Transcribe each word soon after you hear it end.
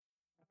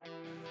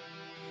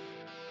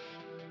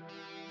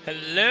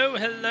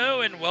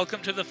Hello, and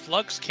welcome to the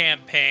Flux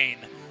campaign.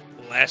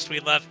 Last we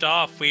left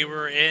off, we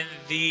were in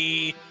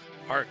the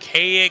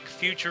archaic,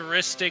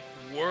 futuristic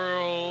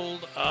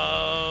world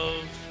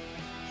of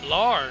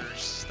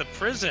Lars, the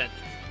prison,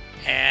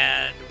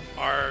 and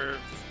our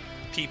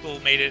people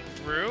made it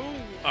through.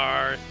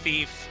 Our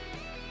thief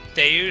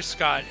Deus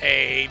got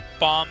a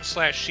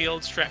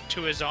bomb/shield strapped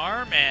to his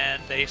arm,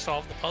 and they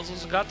solved the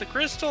puzzles and got the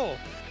crystal.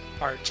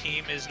 Our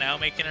team is now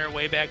making their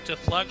way back to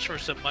Flux for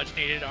some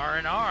much-needed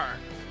R&R.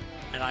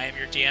 And I am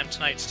your DM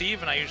tonight,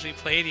 Steve, and I usually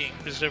play the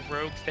Inquisitive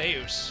Rogue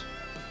Theus.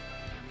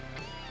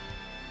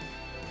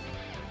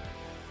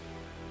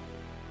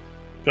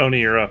 Tony,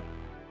 you're up.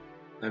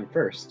 I'm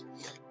first.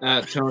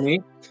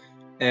 Tony,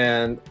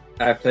 and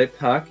I play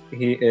Puck.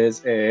 He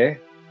is a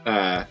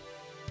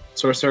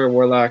sorcerer,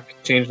 warlock,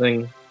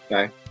 changeling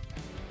guy.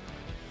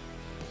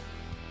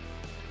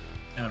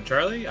 And I'm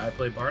Charlie. I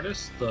play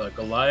Bardus, the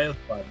Goliath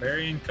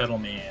Barbarian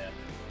Cuddleman.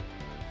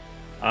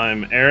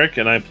 I'm Eric,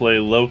 and I play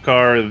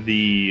Lokar,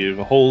 the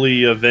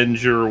Holy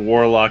Avenger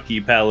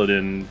Warlocky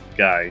Paladin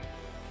guy.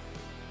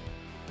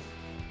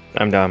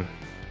 I'm Dom.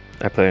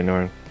 I play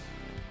Norn.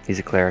 He's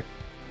a cleric.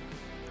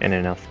 And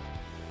an elf.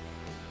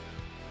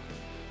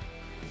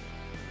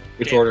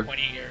 Which order?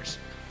 20 years.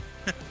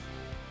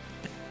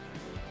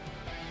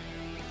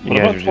 What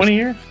about 20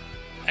 years?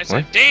 I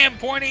said, What? damn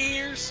 20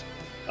 years!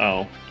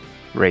 Oh.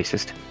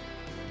 Racist.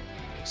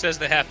 Says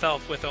the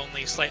half-elf with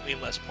only slightly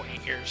less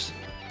pointy ears.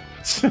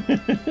 He'll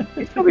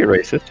be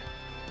racist.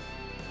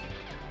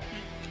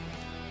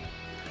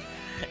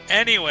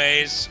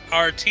 Anyways,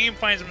 our team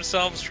finds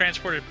themselves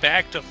transported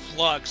back to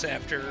Flux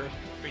after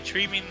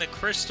retrieving the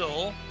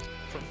crystal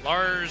from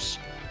Lars'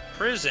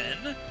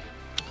 prison,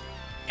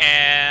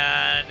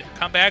 and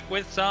come back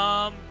with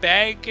some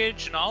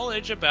baggage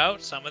knowledge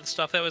about some of the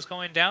stuff that was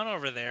going down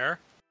over there,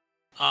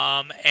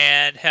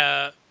 and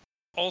have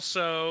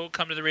also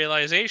come to the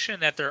realization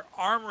that their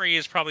armory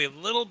is probably a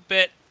little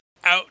bit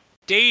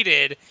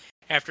outdated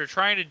after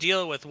trying to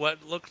deal with what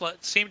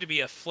seemed to be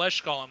a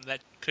flesh golem that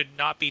could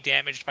not be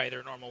damaged by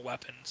their normal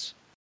weapons.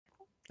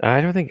 I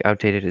don't think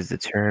outdated is the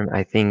term.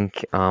 I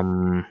think,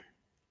 crap,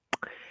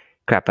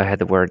 I had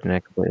the word and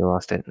I completely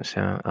lost it.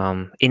 So,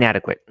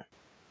 inadequate.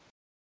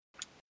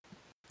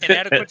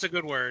 Inadequate's a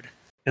good word.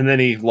 And then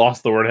he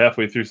lost the word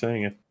halfway through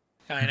saying it.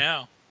 I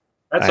know.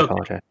 That's I okay.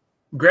 apologize.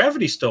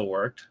 Gravity still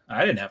worked.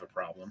 I didn't have a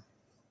problem.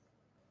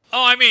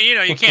 Oh, I mean,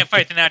 you can't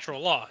fight the natural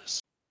laws.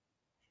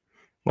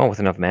 Well,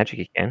 with enough magic,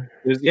 you can.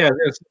 There's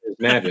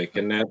magic,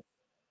 and that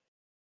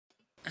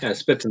kind of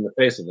spits in the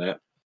face of that.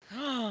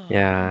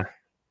 Yeah.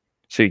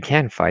 So you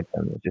can fight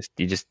them.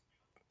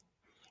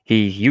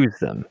 He used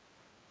them.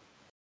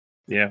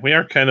 Yeah, we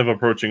are kind of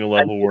approaching a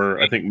level where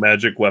I think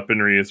magic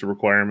weaponry is a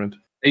requirement.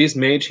 I use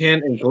mage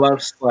hand and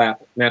glove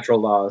slap natural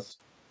laws.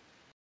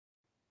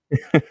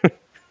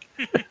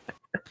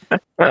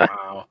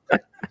 Wow.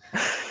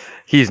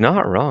 He's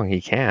not wrong.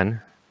 He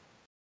can.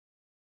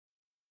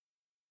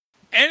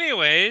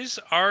 Anyways,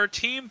 our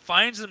team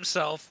finds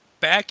themselves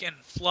back in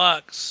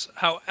Flux.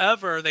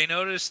 However, they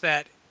notice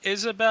that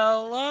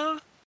Isabel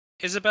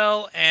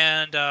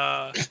and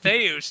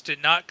Theus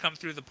did not come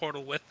through the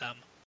portal with them.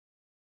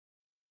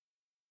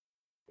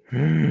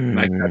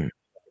 My God.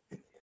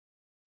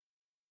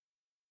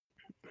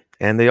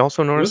 And they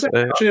also Was noticed.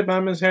 that actually a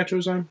bomb his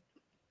hatcher's arm?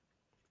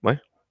 What?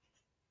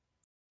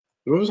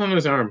 What was on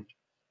his arm?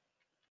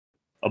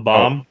 A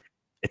bomb?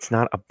 It's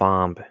not a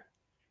bomb.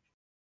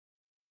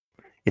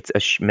 It's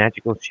a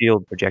magical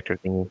shield projector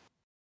thingy.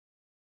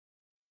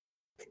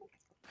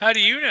 How do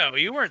you know?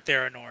 You weren't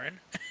there, Anorin.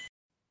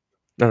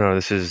 No,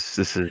 this is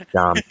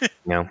Dom.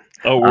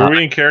 Oh, were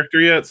we in character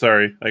yet?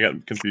 Sorry, I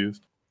got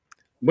confused.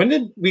 When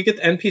did we get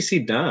the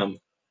NPC Dom?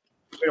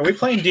 Wait, are we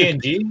playing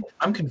D&D?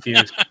 I'm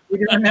confused. What are we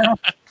doing now?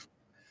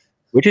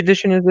 Which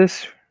edition is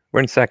this?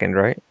 We're in second,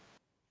 right?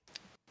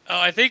 Oh,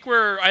 I think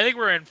we're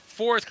in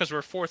fourth because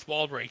we're fourth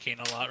wall breaking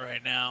a lot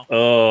right now.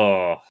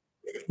 Oh.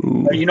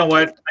 You know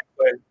what? I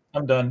quit.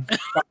 I'm done.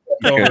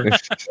 Over. Okay.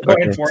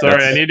 Going for it.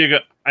 Sorry,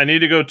 I need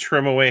to go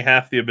trim away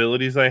half the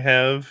abilities I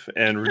have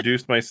and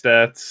reduce my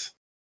stats.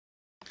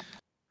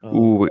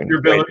 Ooh, Your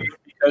ability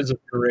because of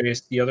your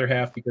race, the other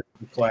half because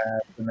of your class,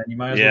 and then you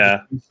might as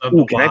well just sub Ooh,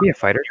 the can I be a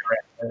fighter?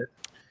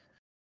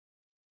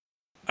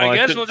 I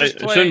guess we'll just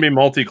It play. shouldn't be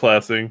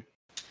multi-classing.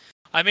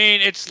 I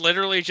mean, it's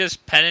literally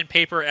just pen and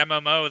paper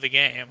MMO the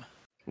game.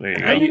 There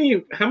you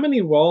go. How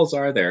many walls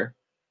are there?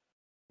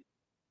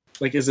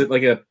 Like, is it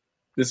like if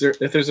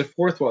there's a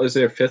fourth wall, is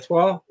there a fifth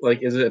wall?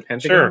 Like, is it a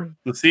pentagon? Sure,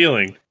 the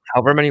ceiling.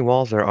 However many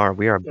walls there are,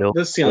 we are built.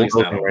 The ceiling's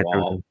not a right through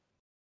wall. them.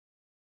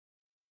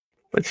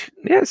 But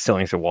yeah,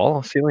 ceiling's a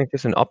wall. Ceiling's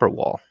just an upper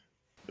wall.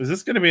 Is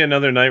this going to be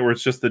another night where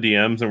it's just the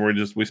DMs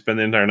and we spend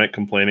the entire night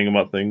complaining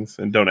about things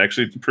and don't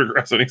actually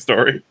progress any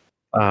story?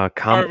 Are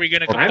we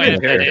going to I'm complain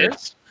in if it here.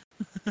 is?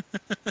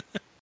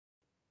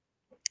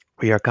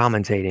 We are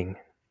commentating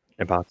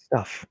about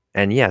stuff,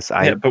 and yes,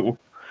 Yeah, but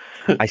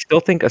I still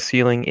think a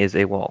ceiling is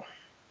a wall.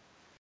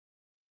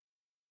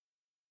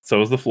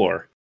 so is the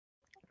floor.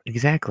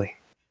 Exactly.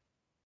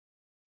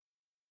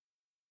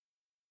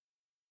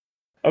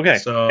 Okay.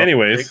 So,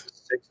 anyways,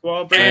 six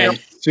wall I'm break.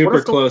 super What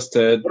if the- close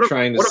to what if-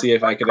 trying to what if see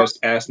if I one could car- just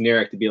ask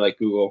Narek to be like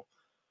Google.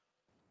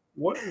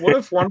 What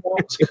if one wall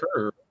is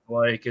curved?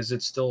 Like, is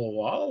it still a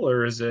wall,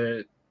 or is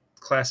it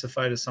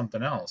classified as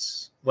something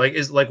else? Like,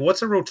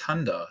 what's a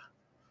rotunda?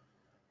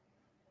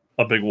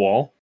 a big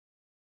wall.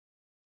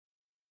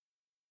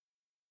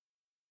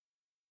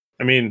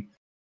 I mean,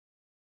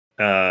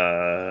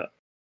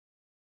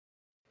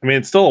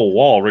 it's still a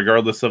wall,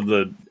 regardless of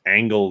the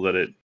angle that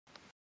it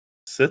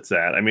sits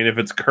at. I mean, if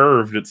it's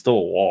curved, it's still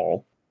a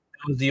wall.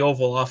 Was the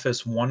Oval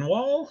Office one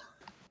wall,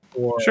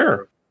 or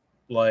Sure.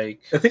 like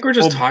I think we're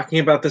just Well- talking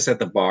about this at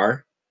the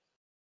bar.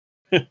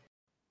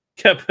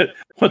 Yeah, but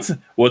what's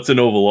an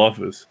Oval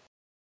Office?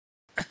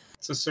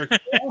 it's a circular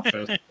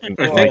office? I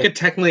think it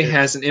technically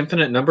has an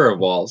infinite number of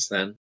walls.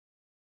 Then,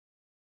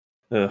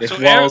 Ugh. if So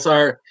does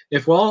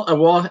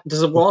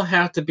a wall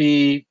have to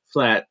be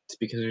flat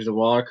because there's a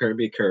wall, or could it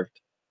be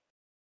curved?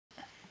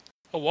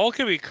 A wall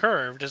can be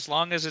curved as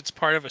long as it's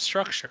part of a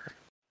structure.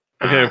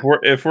 Okay,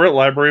 if we're at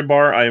library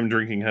bar, I am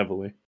drinking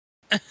heavily.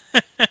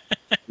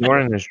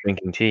 Lauren is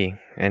drinking tea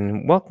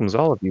and welcomes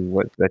all of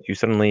you. That you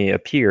suddenly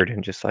appeared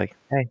and just like,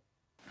 hey,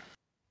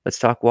 let's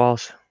talk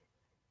walls.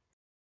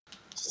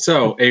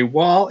 So, a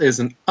wall is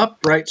an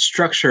upright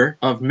structure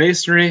of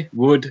masonry,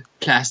 wood,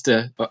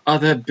 plaster, or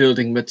other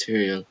building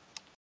material.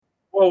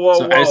 Whoa!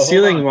 So, a hold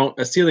ceiling on.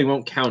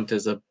 won't count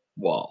as a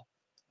wall.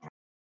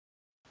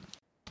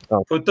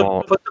 Oh, Put the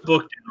wall. book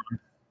down.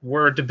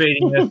 We're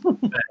debating this.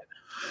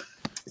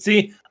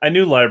 See, I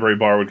knew library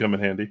bar would come in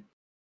handy.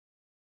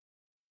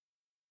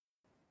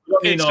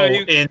 Okay, so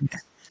you-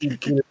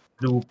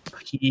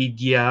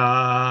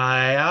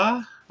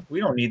 Encyclopedia. We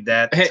don't need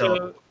that to Hey, tell us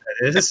what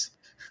that is.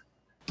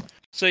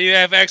 So you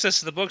have access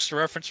to the books to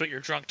reference what you're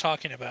drunk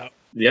talking about.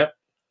 Yep.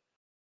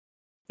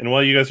 And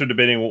while you guys are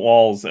debating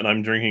walls and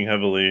I'm drinking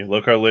heavily,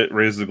 Lokar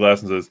raises a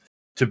glass and says,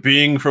 "To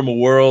being from a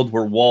world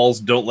where walls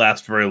don't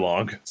last very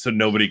long, so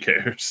nobody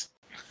cares."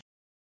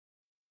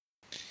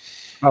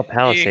 Oh,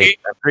 Palisades. Hey.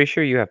 I'm pretty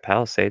sure you have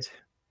Palisades.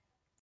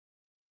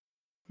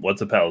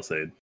 What's a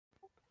palisade?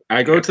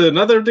 I go to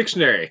another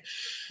dictionary.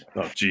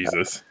 Oh,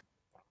 Jesus.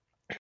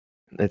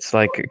 It's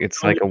like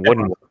a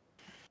wooden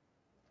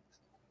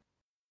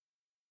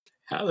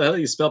How the hell do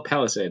you spell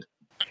palisade?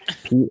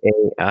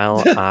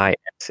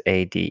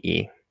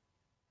 Palisade.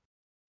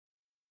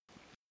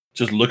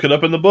 Just look it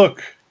up in the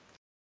book.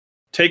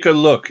 Take a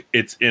look.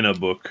 It's in a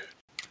book.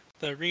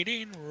 The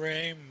Reading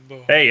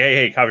Rainbow.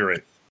 Hey,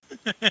 copyright.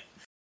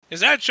 Is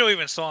that show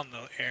even still on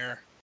the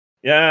air?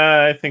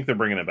 Yeah, I think they're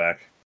bringing it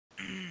back.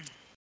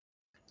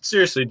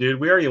 Seriously, dude,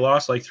 we already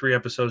lost like 3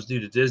 episodes due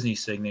to Disney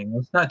signaling.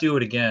 Let's not do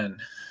it again.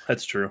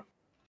 That's true.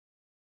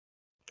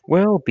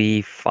 We'll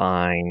be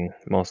fine,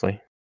 mostly.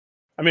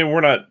 I mean,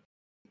 we're not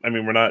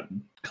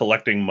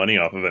collecting money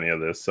off of any of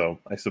this, so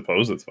I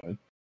suppose it's fine.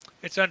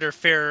 It's under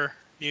fair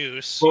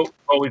use. Well,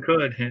 we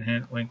could. Hint,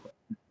 hint, wink.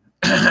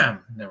 Never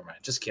mind.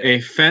 Just kidding.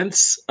 A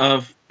fence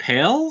of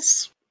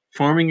pails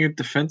forming your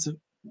defensive.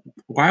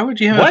 Why would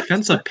you have What? a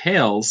fence of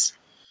pails?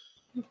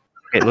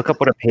 Okay, look up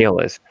what a pail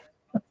is.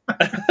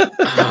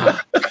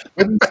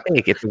 Wooden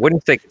stake. It's a wooden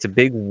stake. It's a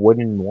big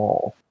wooden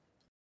wall.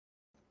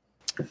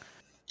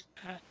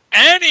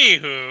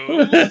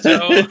 Anywho,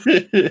 so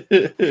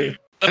the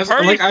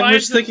party I was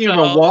finds thinking of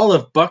a itself- wall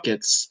of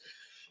buckets.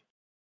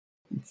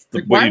 It's the,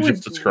 Like, what why you would-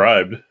 just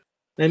described.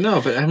 I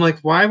know, but I'm like,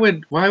 why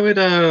would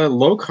a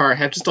Lokar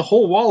have just a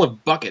whole wall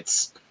of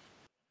buckets?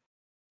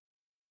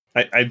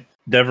 I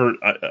never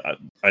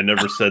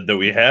said that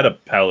we had a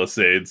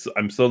palisades.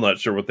 I'm still not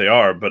sure what they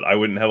are, but I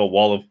wouldn't have a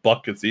wall of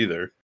buckets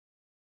either.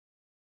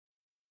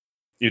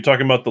 You're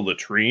talking about the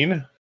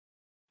latrine?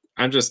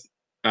 I'm just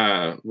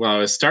I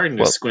was starting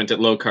to Well- squint at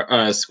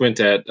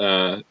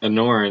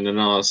Honor, and then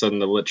all of a sudden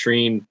the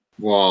latrine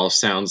wall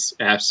sounds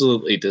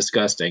absolutely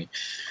disgusting.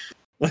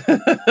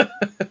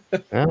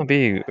 That'll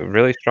be a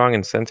really strong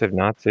incentive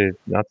not to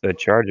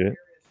charge it.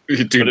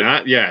 Do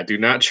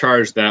not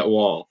charge that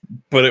wall.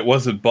 But it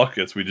wasn't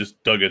buckets. We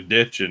just dug a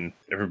ditch and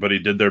everybody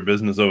did their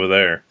business over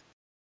there.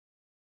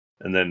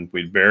 And then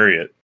we'd bury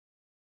it.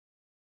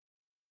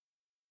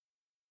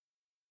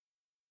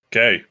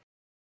 Okay.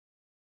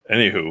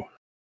 Anywho.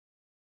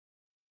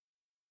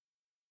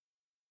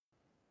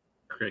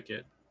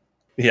 Cricket.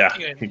 Yeah.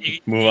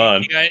 Move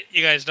on.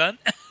 You guys done?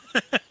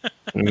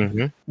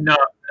 Hmm. No,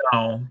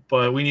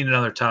 but we need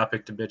another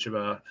topic to bitch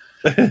about.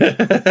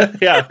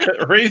 Yeah.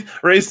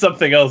 Raise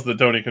something else that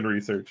Tony can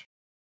research.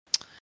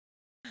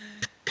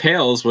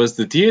 Pails was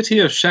the deity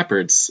of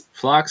shepherds,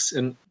 flocks,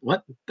 and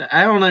what?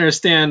 I don't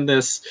understand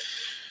this.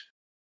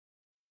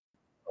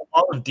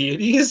 All of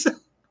deities?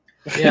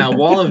 Yeah, a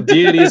wall of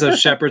deities of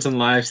shepherds and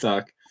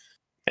livestock.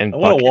 And I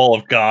want a bucket. wall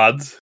of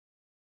gods.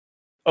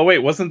 Oh wait,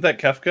 wasn't that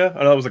Kefka?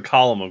 Oh, that was a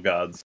column of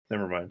gods.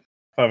 Never mind.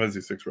 Final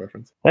Fantasy 6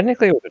 reference.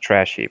 Technically, it was a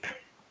trash heap.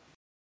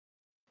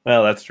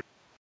 Well, that's true.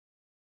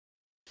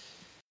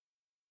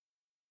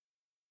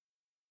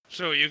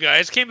 So you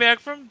guys came back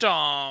from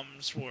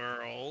Dom's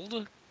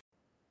world.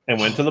 And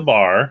went to the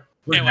bar.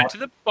 and went to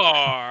the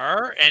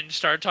bar and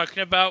started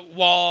talking about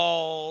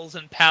walls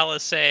and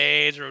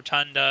palisades,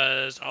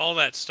 rotundas, all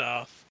that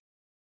stuff.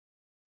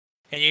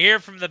 And you hear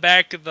from the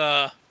back of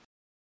the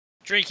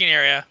drinking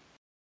area,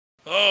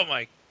 "Oh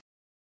my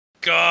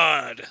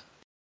God.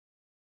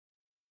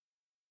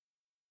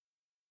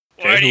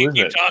 Why Okay, do who you is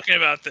keep it? talking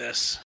about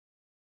this?"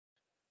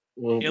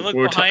 Well, You look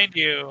we're behind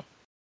you,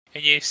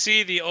 and you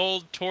see the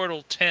old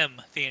turtle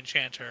Tim, the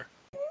enchanter.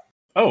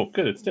 Oh,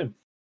 good, it's Tim.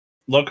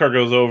 Lokar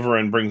goes over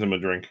and brings him a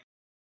drink.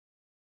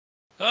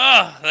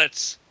 Ah,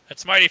 that's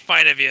mighty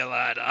fine of you,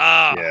 lad.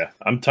 Ah, Yeah,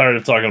 I'm tired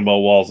of talking about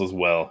walls as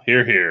well.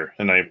 Here, here.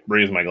 And I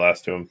raise my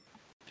glass to him.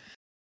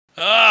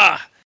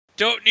 ah,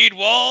 don't need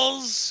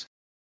walls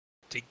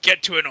to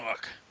get to an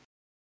orc.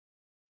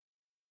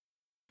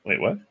 Wait,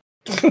 what?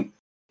 I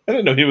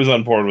didn't know he was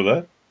on board with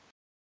that.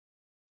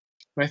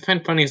 What I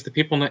find funny is the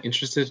people not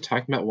interested in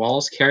talking about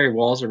walls carry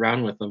walls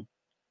around with them.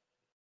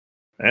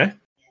 Eh?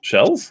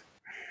 Shells?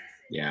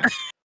 Yeah.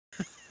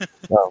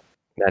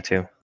 That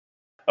too.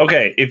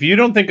 Okay, if you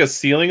don't think a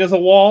ceiling is a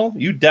wall,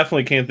 you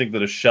definitely can't think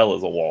that a shell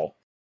is a wall.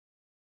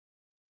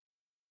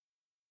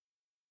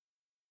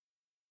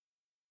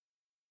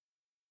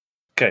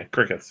 Okay,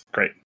 crickets.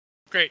 Great.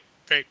 Great.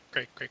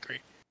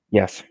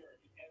 Yes.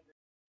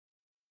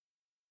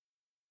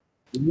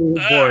 Oh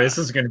boy, this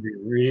is going to be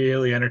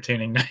really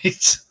entertaining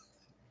night.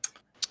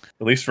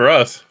 At least for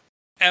us.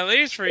 At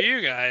least for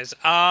you guys.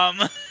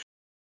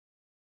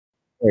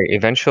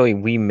 Eventually,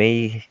 we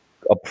may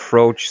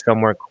approach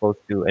somewhere close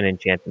to an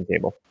enchanting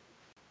table.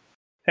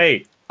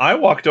 Hey, I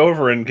walked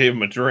over and gave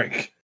him a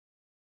drink.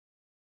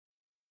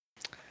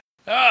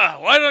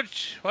 Why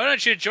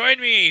don't you join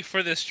me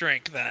for this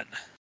drink then?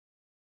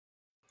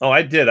 Oh,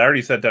 I did. I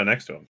already sat down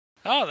next to him.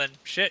 Oh, then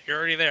shit, you're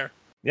already there.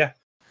 Yeah.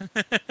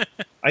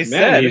 I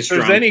said, he's if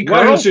there's drunk. any Why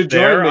don't girls you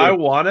join there, me? I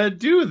want to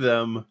do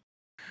them.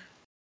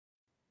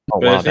 Oh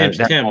But wow, his name's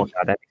Tim. oh,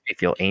 God, that makes me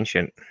feel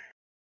ancient.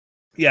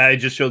 Yeah, I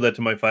just showed that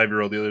to my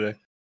 5-year-old the other day.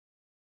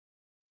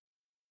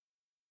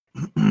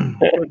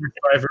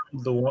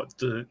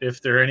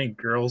 If there are any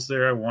girls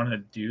there, I want to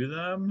do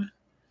them.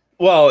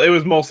 Well, it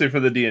was mostly for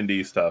the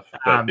D&D stuff,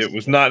 but it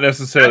was not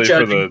necessarily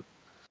for the...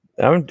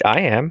 I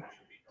am.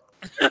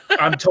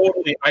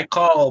 I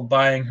call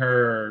buying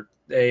her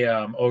a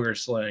ogre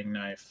slaying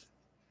knife.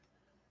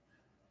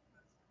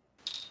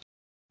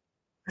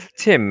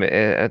 Tim,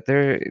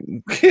 there.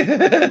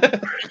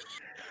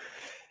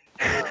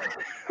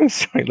 I'm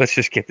sorry. Let's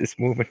just get this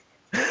moving.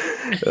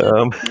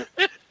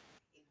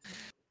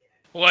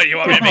 What, you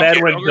want me to Bad make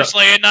you when an ogre the-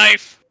 slaying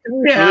knife?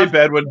 It's really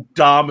bad when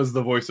Dom is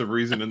the voice of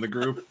reason in the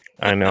group.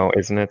 I know,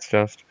 isn't it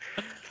just?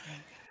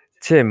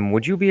 Tim,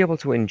 would you be able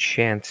to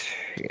enchant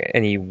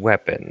any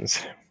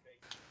weapons?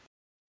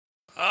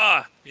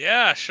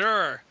 Yeah,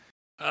 sure.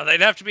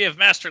 They'd have to be of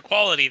master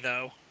quality,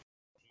 though.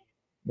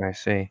 I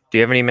see. Do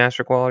you have any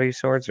master quality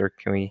swords, or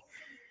can we?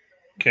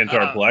 Can't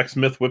our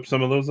blacksmith whip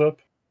some of those up?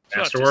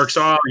 Masterworks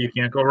all. You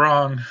can't go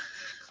wrong.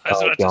 I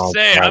was about to don't,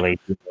 say, Charlie.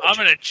 I'm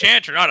an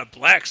enchanter, not a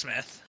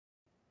blacksmith.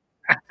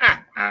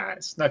 I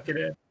snuck it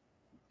in.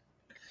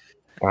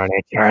 Darn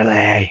it,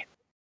 Charlie.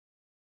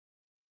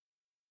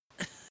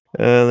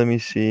 Let me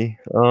see.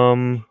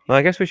 Well,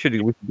 I guess we should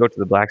go to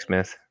the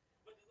blacksmith.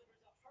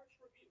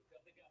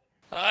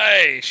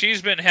 Hey,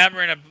 she's been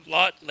hammering a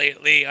lot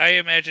lately. I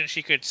imagine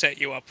she could set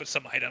you up with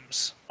some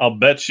items. I'll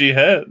bet she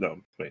had... No,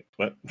 wait,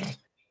 what?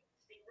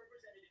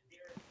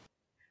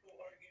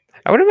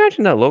 I would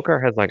imagine that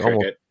Lokar has like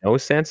almost Cricket. no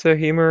sense of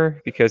humor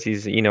because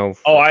he's,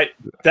 Oh,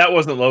 that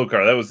wasn't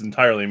Lokar. That was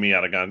entirely me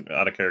out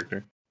of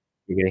character.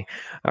 giggity.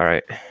 All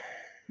right.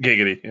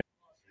 Giggity. Yeah.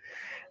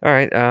 All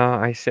right.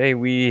 I say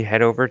we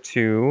head over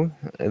to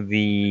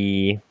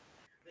the.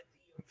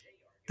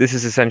 This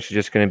is essentially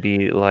just going to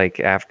be like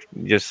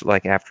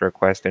after a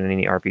quest in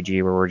any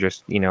RPG where we're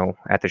just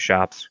at the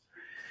shops.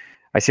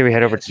 I say we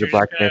head over Yes, to the you're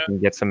just blacksmith and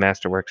get some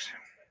masterworks.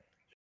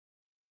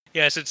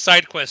 Yes, it's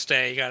side quest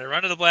day. You gotta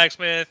run to the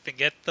blacksmith and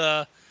get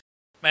the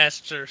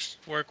master's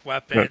work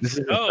weapons.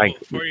 No, this is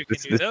before you can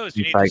do those,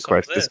 you need to side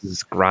solve quest. this. This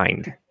is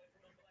grind.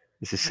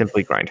 This is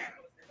simply grind.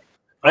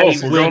 Oh,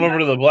 if we're going over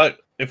to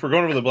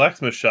the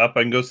blacksmith shop,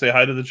 I can go say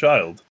hi to the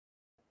child.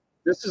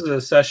 This is a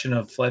session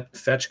of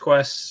fetch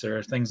quests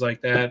or things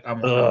like that.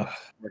 Ugh.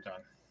 We're done.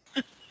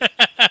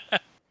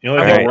 The only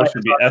Alright. thing worse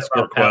would be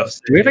escort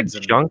quests. Do we have a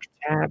And- junk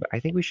tab? I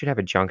think we should have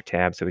a junk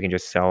tab so we can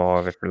just sell all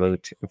of it for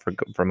loot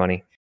for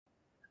money.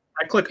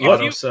 I click If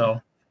auto you-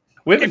 sell.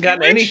 We haven't If you gotten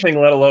wish- anything,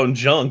 let alone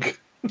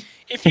junk.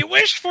 If you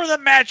wish for the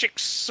magic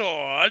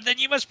sword, then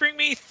you must bring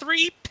me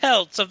 3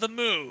 pelts of the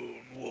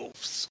moon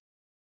wolves.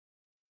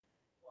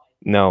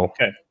 No.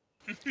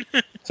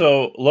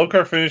 So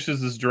Lokar finishes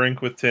his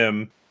drink with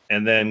Tim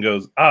and then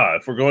goes,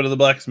 if we're going to the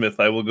blacksmith,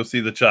 I will go see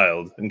the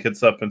child, and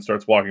gets up and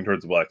starts walking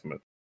towards the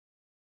blacksmith.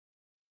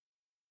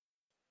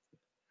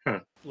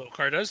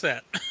 Lokar does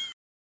that.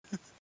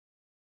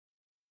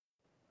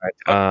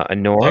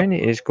 Anoran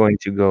is going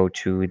to go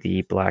to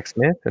the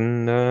blacksmith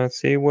and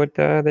see what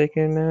they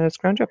can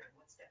scrounge up.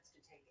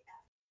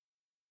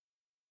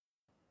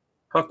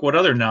 Huck, what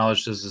other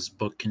knowledge does this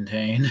book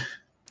contain?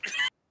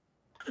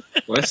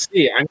 Let's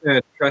see. I'm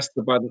gonna press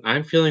the button.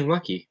 I'm feeling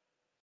lucky.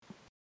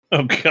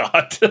 Oh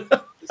God.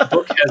 This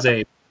book has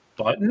a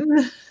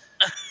button.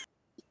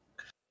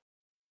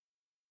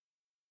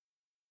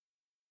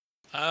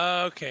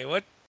 Okay,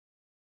 what?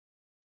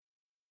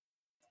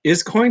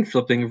 Is coin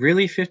flipping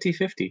really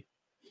 50-50?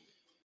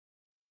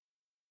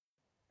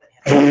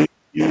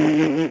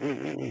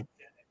 You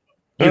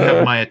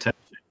have my attention.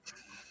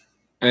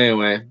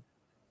 Anyway,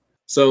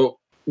 so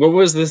what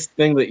was this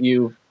thing that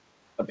you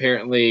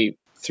apparently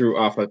threw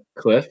off a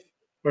cliff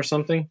or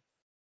something?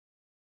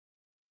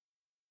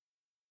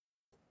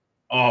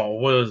 Oh,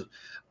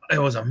 it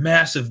was a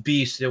massive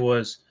beast. It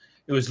was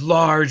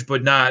large,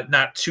 but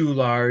not too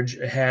large.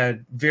 It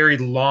had very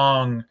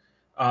long,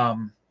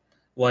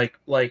 like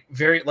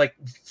very like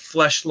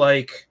flesh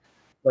like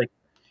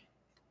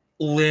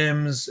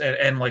limbs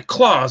and like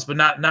claws, but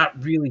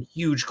not really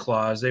huge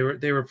claws. They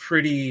were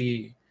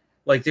pretty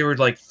like they were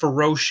like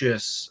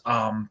ferocious,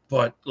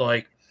 but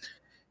like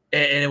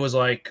and it was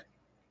like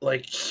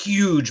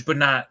huge, but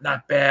not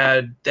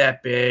bad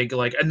that big.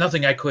 Like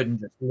nothing I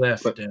couldn't just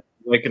lift. But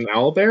like an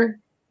owl bear?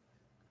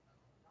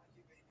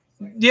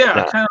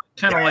 Yeah, Nah.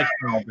 kind of like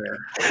an owlbear,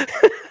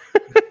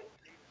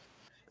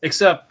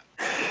 except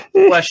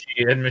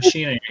fleshy and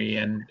machinery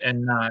and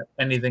not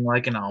anything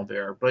like an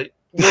owlbear. But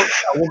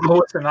we'll go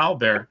with an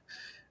owlbear.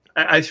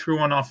 I threw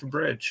one off a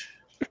bridge.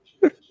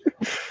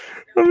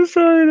 I'm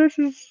sorry. That's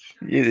just.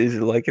 Is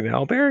it like an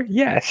owlbear?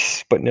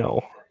 Yes, but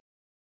no.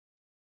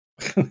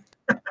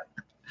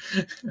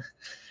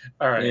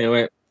 All right,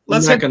 Anyway,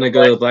 let's I'm head not gonna to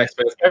go to the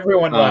blacksmith.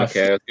 everyone Oh, left.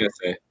 okay, I was gonna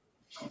say.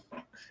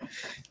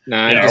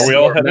 Nah, Yeah, I'm are just, we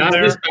all headed nah, I'm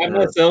there? just by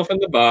myself in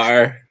the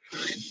bar.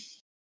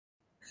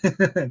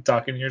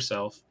 Talking to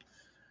yourself.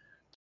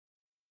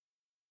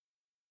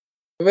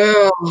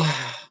 Well,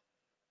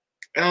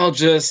 I'll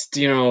just,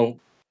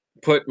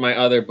 put my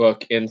other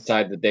book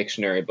inside the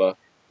dictionary book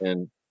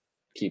and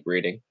keep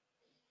reading.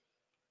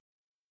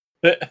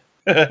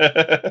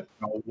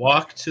 I'll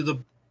walk to the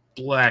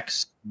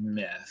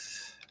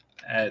blacksmith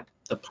at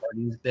the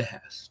party's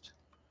behest.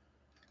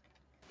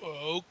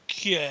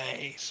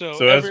 Okay, so,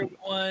 So as-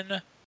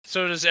 everyone.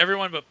 So does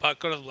everyone but Puck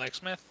go to the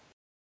blacksmith?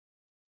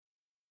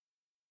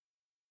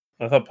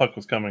 I thought Puck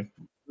was coming.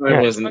 I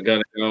Yeah. wasn't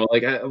gonna go.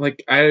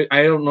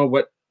 I don't know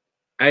what.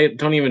 I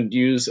don't even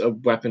use a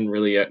weapon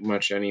really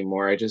much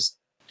anymore. I just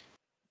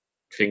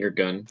finger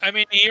gun. I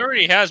mean, he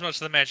already has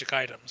most of the magic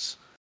items.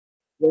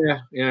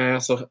 Yeah.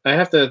 So I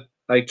have to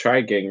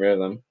try getting rid of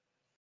them.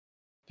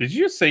 Did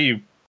you say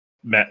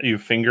you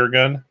finger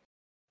gun?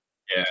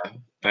 Yeah,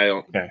 I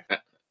don't. Okay.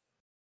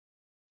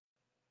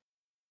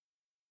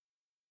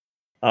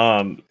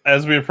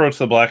 As we approach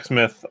the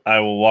blacksmith, I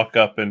will walk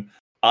up and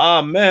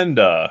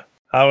Amanda,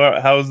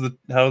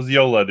 how's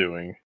Yola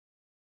doing?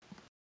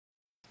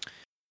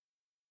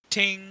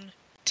 Ting,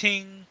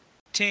 ting,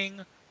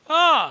 ting.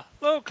 Ah,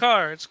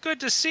 Lokar, it's good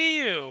to see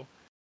you.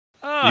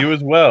 Ah, You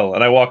as well.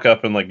 And I walk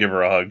up and give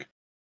her a hug.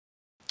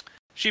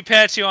 she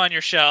pats you on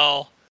your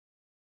shell.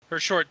 Her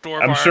short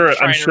dwarf I'm arms sure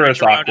trying to it's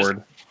reach around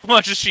awkward. as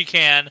much as she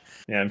can.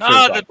 Yeah, I'm sure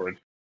Ah, it's the- awkward.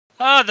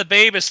 The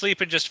babe is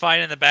sleeping just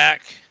fine in the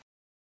back.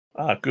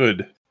 Ah,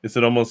 good. Is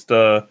it almost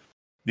the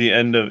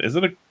end of? Is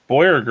it a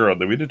boy or a girl?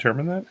 Did we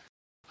determine that?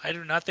 I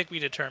do not think we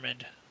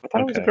determined. I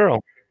thought it was a Okay.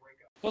 girl.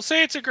 We'll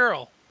say it's a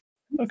girl.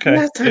 Okay.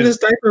 Last time this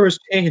diaper was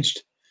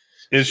changed.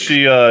 Is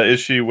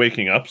she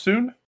waking up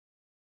soon?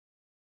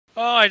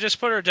 Oh, I just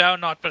put her down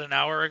not but an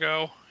hour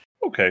ago.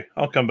 Okay,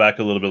 I'll come back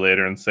a little bit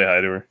later and say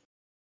hi to her.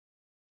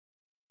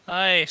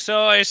 Aye,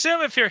 so I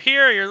assume if you're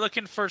here, you're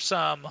looking for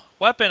some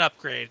weapon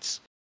upgrades.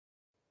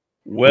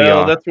 Well,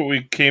 are. that's what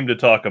we came to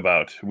talk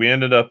about. We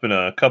ended up in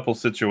a couple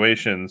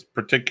situations,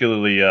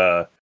 particularly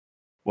the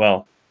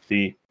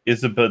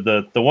Isabel,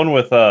 the one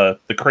with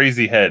the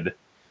crazy head,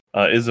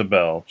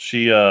 Isabel.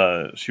 She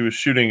was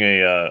shooting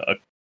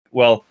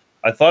well,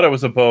 I thought it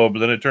was a bow, but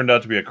then it turned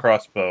out to be a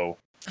crossbow.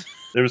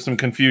 There was some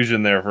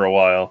confusion there for a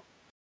while.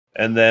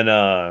 And then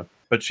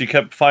but she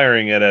kept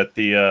firing it at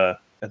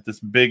this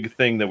big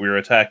thing that we were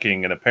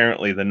attacking, and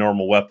apparently the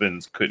normal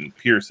weapons couldn't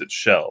pierce its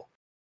shell.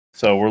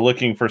 So we're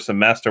looking for some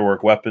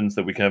masterwork weapons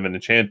that we can have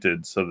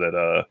enchanted, so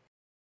that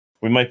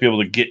we might be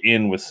able to get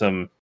in with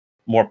some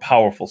more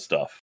powerful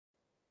stuff.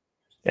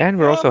 And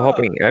we're also Ah.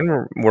 hoping,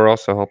 we're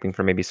also hoping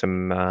for maybe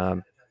some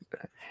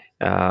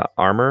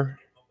armor.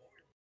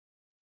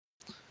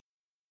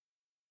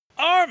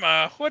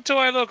 Armor? What do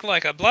I look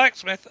like? A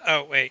blacksmith?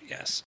 Oh, wait,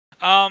 yes.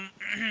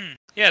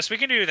 Yes, we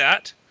can do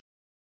that.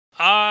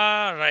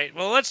 Alright,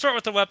 well, let's start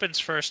with the weapons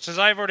first, because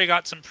I've already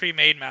got some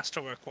pre-made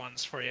masterwork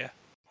ones for you.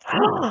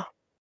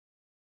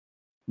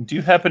 Do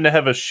you happen to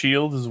have a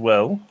shield as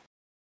well?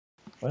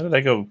 Why did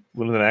I go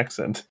with an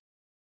accent?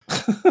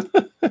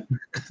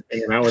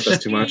 Hanging out with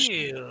us too much.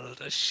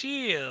 A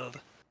shield.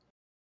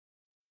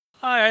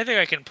 I think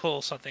I can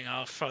pull something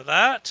off for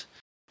that.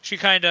 She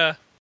kind of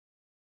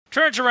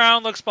turns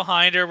around, looks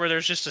behind her, where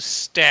there's just a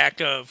stack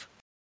of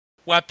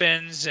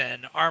weapons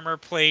and armor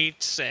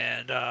plates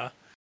and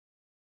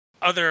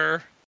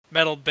other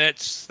metal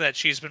bits that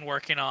she's been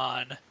working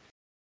on.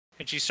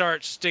 And she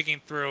starts digging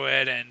through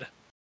it, and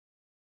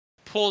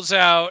pulls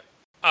out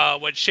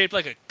what's shaped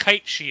like a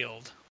kite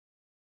shield.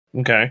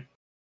 Okay.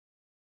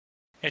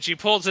 And she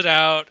pulls it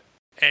out,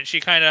 and she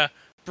kind of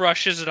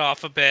brushes it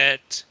off a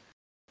bit,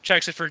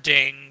 checks it for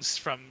dings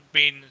from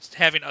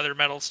having other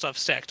metal stuff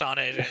stacked on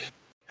it. And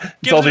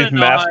It's all gives it these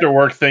a nod.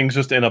 masterwork things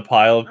just in a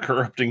pile,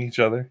 corrupting each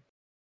other.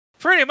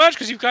 Pretty much,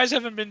 because you guys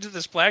haven't been to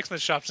this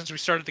blacksmith shop since we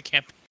started the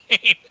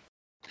campaign.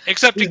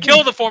 Except to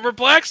kill the former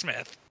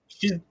blacksmith.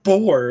 She's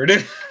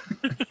bored.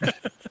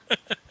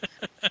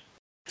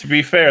 To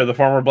be fair, the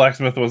former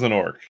blacksmith was an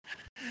orc.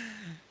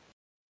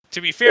 To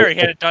be fair, he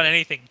hadn't done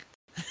anything.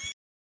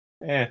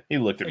 He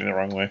looked at me the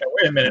wrong way.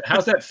 Wait a minute,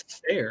 how's that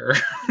fair?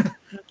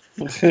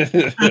 They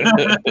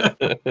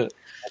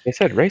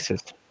said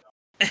racist.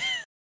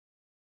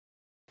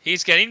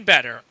 He's getting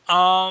better.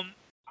 And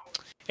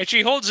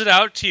she holds it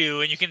out to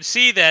you, and you can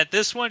see that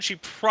this one she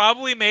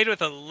probably made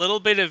with a little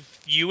bit of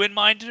you in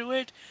mind to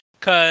it,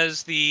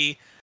 because the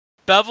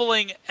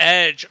beveling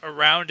edge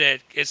around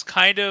it is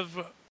kind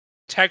of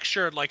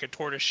textured like a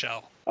tortoise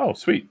shell. Oh,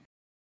 sweet.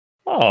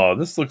 Oh,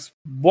 this looks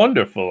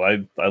wonderful.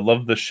 I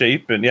love the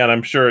shape, and and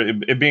I'm sure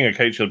it being a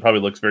kite shield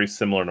probably looks very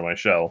similar to my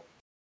shell.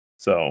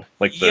 So,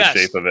 like the Yes.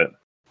 shape of it.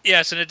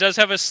 Yes, and it does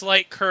have a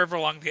slight curve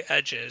along the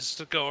edges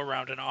to go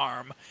around an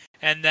arm.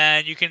 And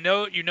then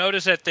you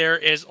notice that there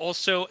is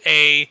also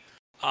a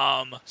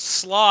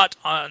slot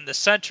on the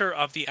center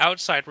of the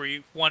outside where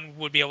one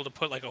would be able to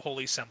put like a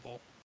holy symbol.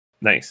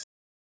 Nice.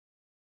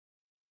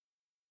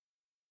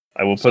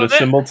 I will So put a that-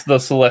 symbol to the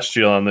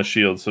celestial on the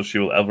shield, so she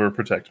will ever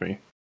protect me.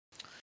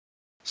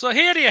 So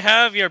here you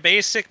have your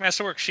basic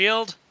Masterwork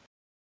shield.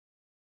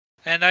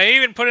 And I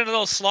even put in a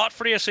little slot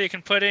for you so you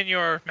can put in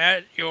your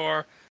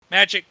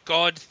magic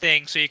god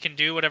thing so you can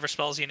do whatever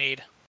spells you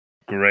need.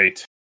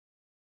 Great.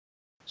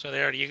 So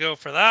there you go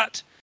for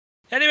that.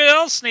 Anybody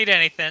else need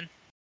anything?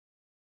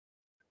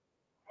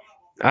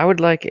 I would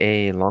like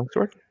a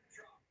longsword.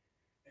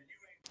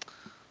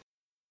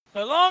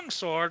 A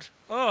longsword?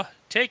 Oh,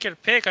 take your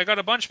pick. I got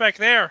a bunch back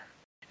there.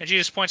 And she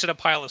just points at a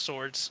pile of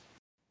swords.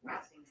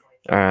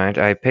 All right,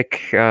 I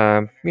pick.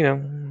 I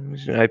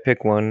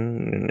pick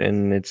one,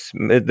 and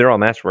they're all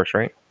masterworks,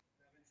 right?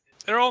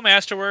 They're all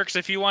masterworks.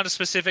 If you want a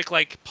specific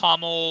like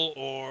pommel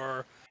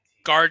or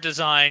guard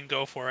design,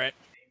 go for it.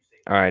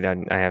 All right,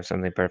 I have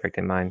something perfect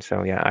in mind.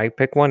 So yeah, I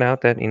pick one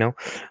out that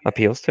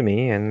appeals to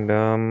me, and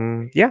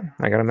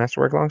I got a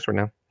masterwork longsword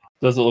now.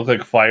 Does it look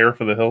like fire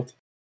for the hilt?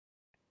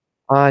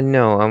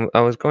 No,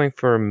 I was going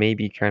for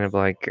maybe kind of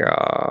like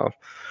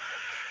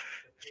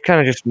kind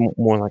of just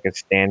more like a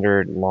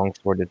standard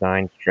longsword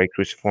design, straight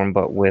cruciform,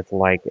 but with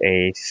like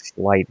a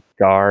slight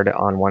guard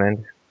on one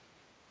end.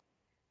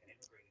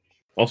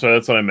 Also,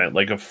 that's what I meant,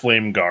 like a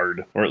flame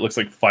guard, where it looks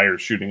like fire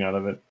shooting out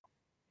of it.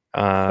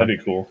 That'd be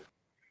cool.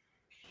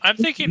 I'm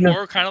thinking No.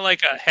 more kind of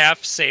like a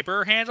half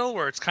saber handle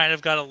where it's kind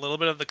of got a little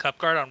bit of the cup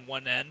guard on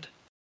one end.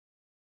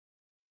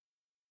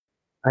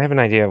 I have an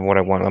idea of what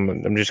I want.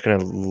 I'm just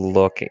gonna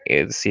look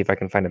and see if I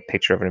can find a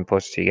picture of it and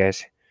post it to you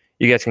guys.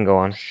 You guys can go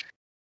on.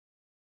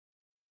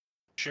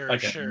 Sure,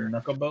 Like sure. a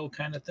knuckle bow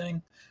kind of thing.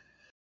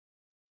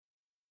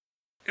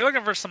 You're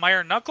looking for some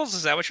iron knuckles?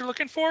 Is that what you're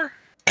looking for?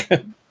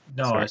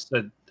 No,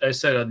 Sorry. I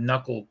said a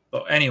knuckle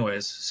bow.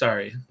 Anyways,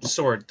 sorry,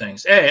 sword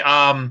things. Hey,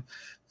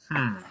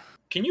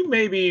 can you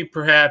maybe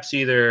perhaps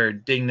either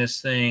ding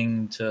this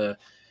thing to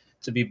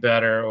be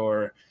better,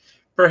 or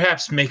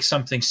perhaps make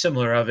something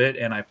similar of it?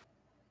 And I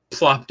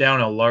plop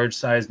down a large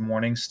sized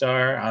morning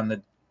star on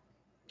the.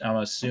 I'm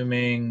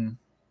assuming.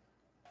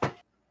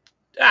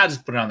 I'll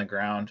just put it on the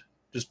ground.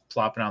 Just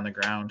plop it on the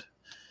ground.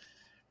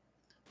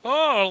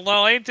 Oh,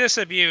 well, ain't this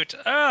a beaut?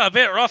 A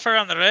bit rougher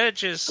on the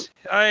edges.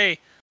 I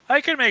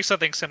could make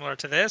something similar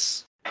to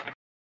this.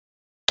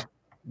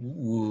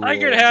 Ooh. I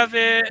could have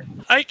it.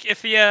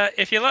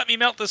 If you let me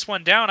melt this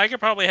one down, I could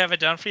probably have it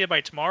done for you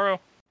by tomorrow.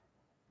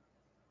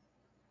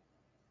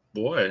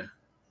 Boy,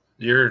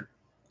 your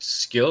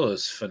skill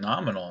is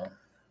phenomenal.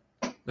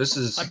 This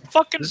is I'm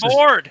fucking this is-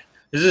 bored.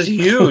 This is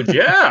huge.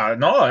 Yeah,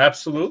 no,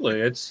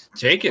 absolutely.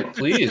 Take it,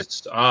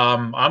 please.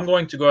 I'm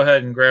going to go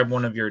ahead and grab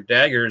one of your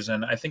daggers,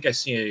 and I think I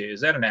see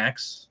is that an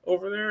axe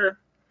over there?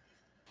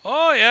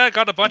 Oh yeah,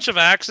 got a bunch of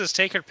axes.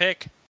 Take your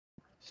pick.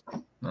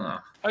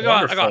 Ah, I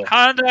got wonderful.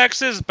 hand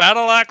axes,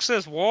 battle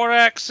axes, war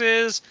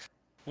axes,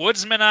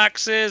 woodsman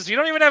axes. You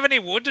don't even have any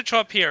wood to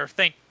chop here.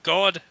 Thank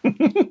God.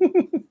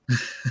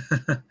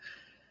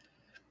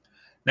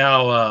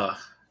 Now,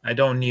 I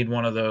don't need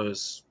one of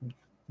those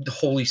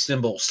holy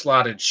symbol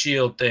slotted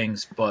shield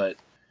things, but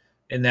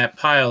in that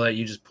pile that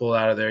you just pulled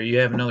out of there, you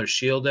have another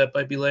shield that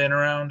might be laying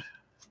around?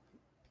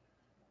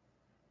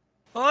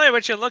 Oh, hey,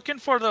 what you looking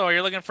for though? Are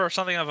you looking for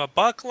something of a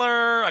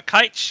buckler, a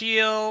kite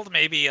shield,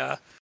 maybe a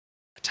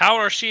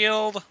tower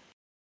shield?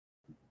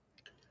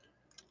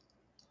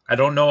 I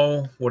don't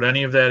know what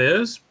any of that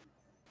is.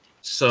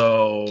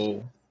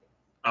 So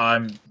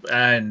my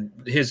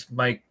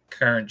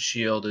current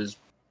shield is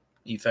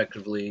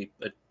effectively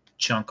a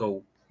chunk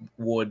of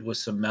wood with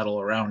some metal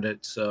around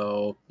it.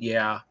 So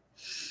yeah.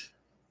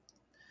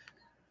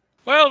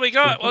 Well, you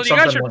got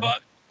Something your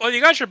like- Well, you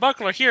got your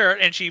buckler here,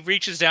 and she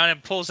reaches down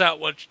and pulls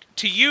out what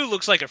to you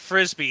looks like a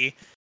frisbee.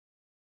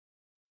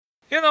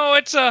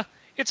 It's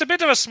a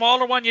bit of a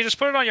smaller one. You just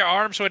put it on your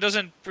arm so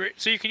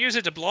you can use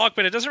it to block,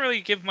 but it doesn't really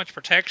give much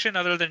protection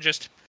other than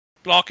just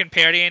block and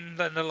parrying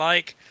and the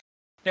like.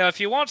 Now, if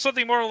you want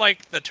something more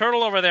like the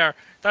turtle over there,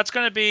 that's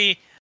going to be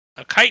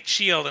a kite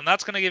shield, and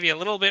that's going to give you a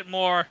little bit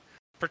more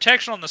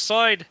protection on the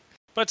side,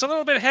 but it's a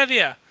little bit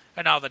heavier.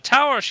 And now the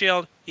tower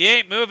shield, you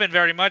ain't moving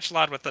very much,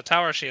 lad, with the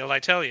tower shield, I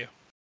tell you.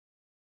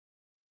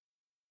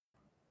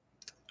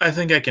 I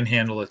think I can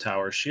handle a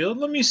tower shield.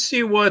 Let me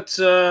see what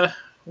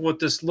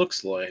this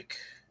looks like.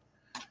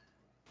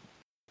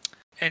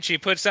 And she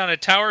puts down a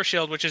tower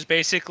shield, which is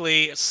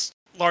basically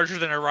larger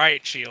than a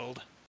riot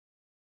shield.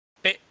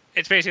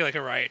 It's basically like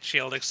a riot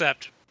shield,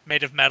 except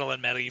made of metal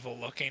and medieval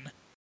looking.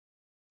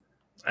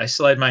 I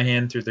slide my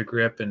hand through the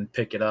grip and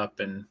pick it up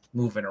and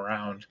move it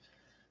around.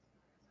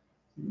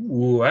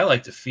 Ooh, I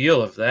like the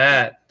feel of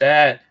that.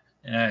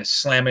 And I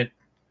slam it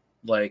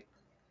like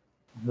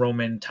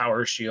Roman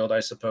tower shield,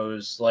 I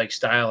suppose, like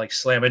style, like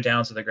slam it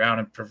down to the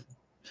ground and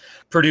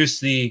produce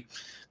the.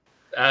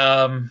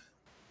 I'm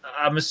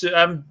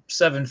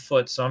 7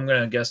 foot, so I'm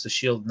gonna guess the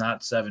shield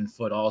not 7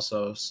 foot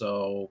also.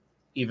 So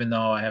even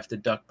though I have to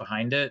duck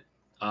behind it,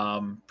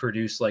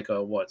 produce like a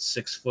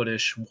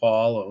 6-foot-ish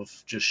wall of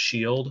just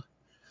shield.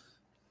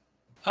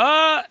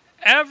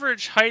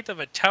 Average height of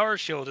a tower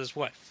shield is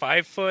what,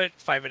 5 foot,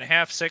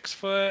 5.5, 6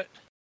 foot?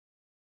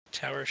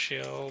 Tower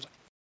shield.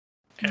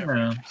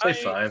 Yeah, say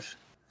 5.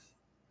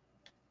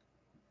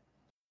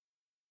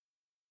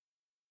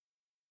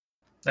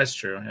 That's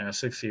true. Yeah,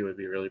 6 feet would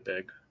be really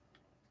big.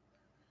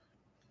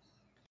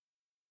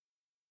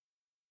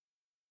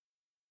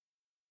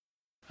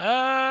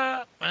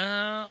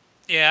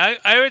 Yeah,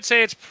 I would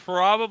say it's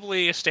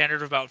probably a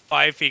standard of about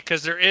 5 feet,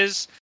 because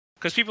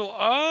people,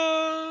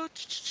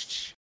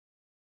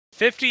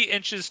 50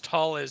 inches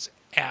tall is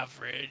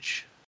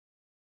average.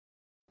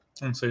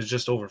 So it's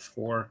just over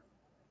 4.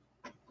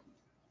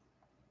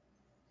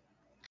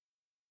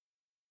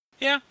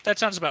 Yeah, that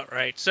sounds about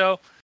right. So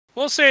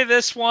we'll say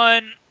this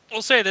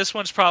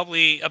one's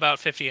probably about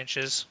 50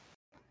 inches.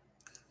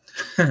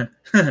 Slam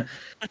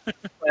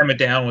it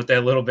down with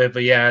that little bit,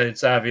 but yeah,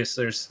 it's obvious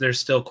there's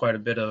still quite a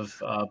bit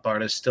of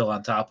Bardas still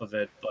on top of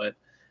it, but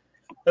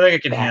I think I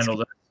can handle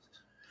that.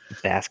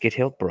 Basket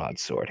hilt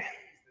broadsword.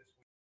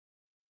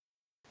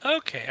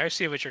 Okay, I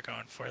see what you're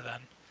going for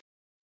then.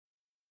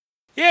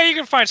 Yeah,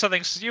 you find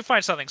something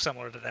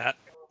similar to that.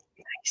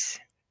 Nice.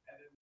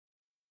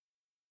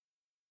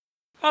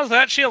 How's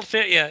that shield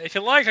fit you? If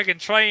you like, I can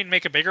try and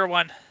make a bigger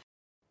one.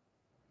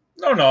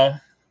 No,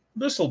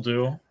 this'll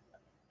do.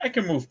 I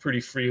can move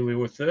pretty freely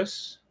with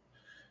this.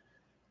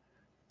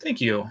 Thank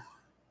you.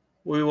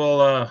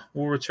 We'll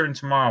return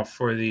tomorrow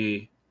for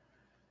the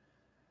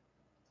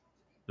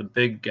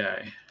big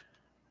guy.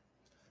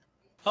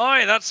 Oh,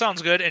 yeah, that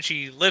sounds good. And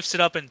she lifts it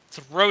up and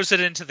throws it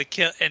into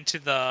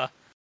the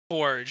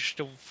forge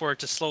for it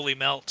to slowly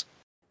melt.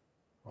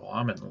 Oh,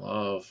 I'm in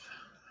love.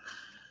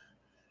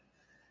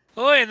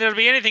 Oh, and there'll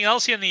be anything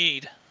else you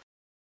need.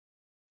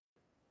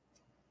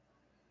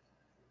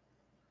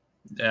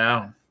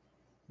 Yeah.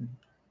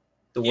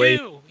 The way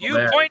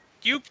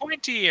you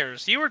pointy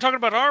ears. You were talking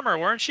about armor,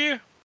 weren't you?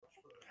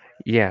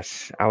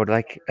 Yes, I would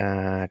like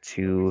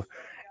to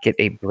get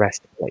a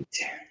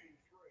breastplate.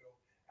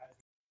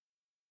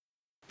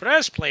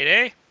 Breastplate,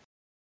 eh?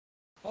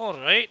 All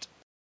right.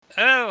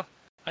 Oh,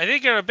 I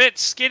think you're a bit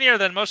skinnier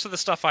than most of the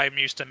stuff I'm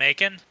used to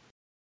making.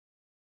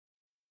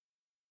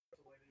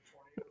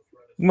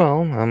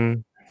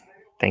 Well,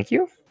 thank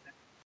you.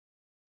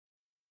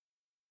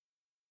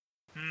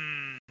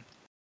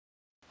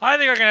 I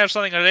think I can have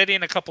something ready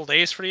in a couple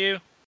days for you.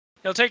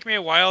 It'll take me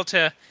a while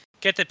to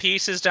get the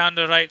pieces down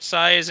to the right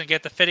size and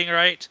get the fitting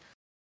right.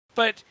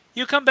 But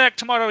you come back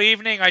tomorrow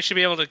evening, I should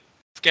be able to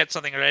get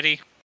something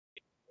ready.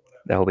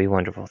 That will be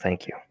wonderful,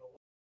 thank you.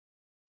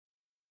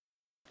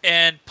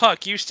 And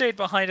Puck, you stayed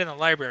behind in the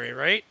library,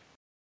 right?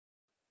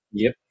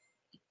 Yep.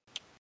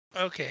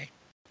 Okay.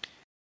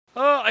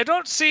 I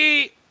don't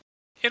see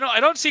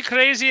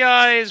Crazy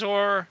Eyes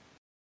or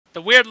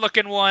the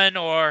weird-looking one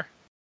or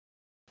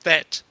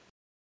that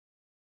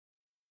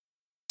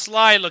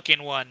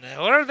sly-looking one.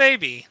 What are they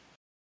be?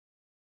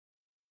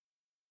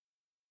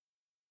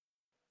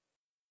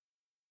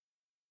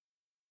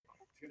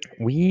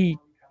 We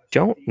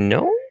don't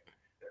know?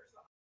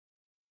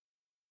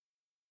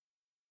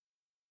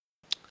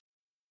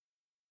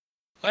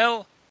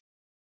 Well,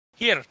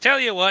 here, tell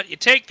you what, you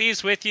take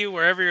these with you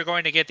wherever you're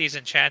going to get these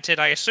enchanted.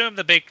 I assume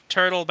the big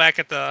turtle back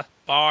at the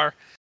bar.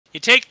 You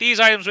take these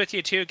items with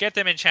you too, get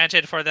them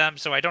enchanted for them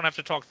so I don't have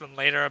to talk to them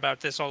later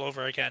about this all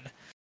over again.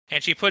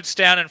 And she puts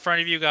down in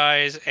front of you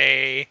guys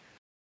a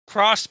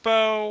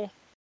crossbow,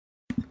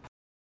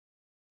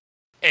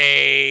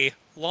 a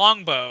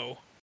longbow.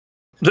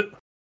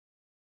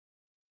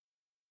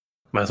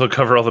 Might as well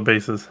cover all the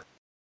bases.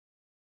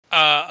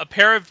 A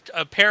pair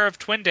of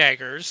twin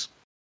daggers,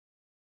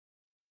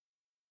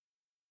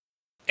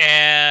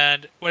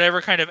 and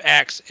whatever kind of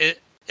axe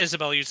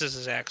Isabel uses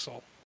as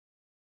axle.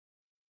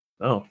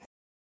 Oh.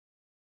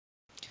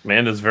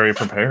 Amanda's very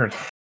prepared.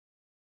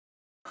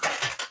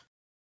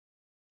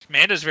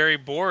 Amanda's very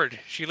bored.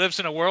 She lives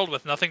in a world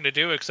with nothing to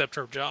do except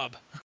her job.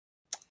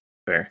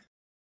 Fair.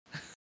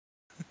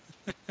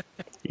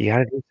 You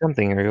gotta do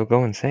something or you'll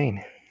go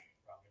insane.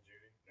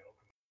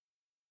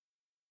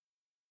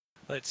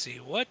 Let's see,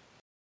 what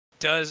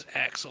does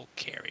Axel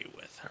carry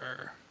with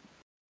her?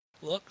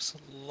 Looks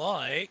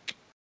like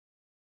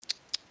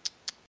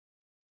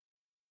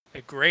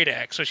a great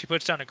axe. So she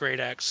puts down a great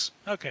axe.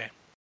 Okay.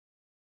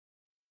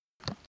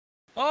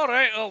 All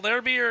right. Well,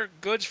 there'll be your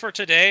goods for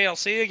today. I'll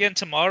see you again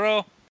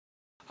tomorrow.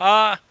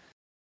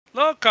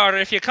 Look, Carter,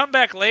 if you come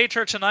back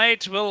later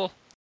tonight, we'll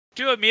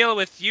do a meal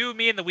with you,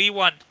 me, and the wee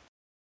one.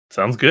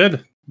 Sounds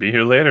good. Be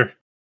here later.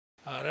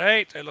 All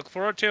right. I look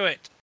forward to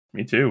it.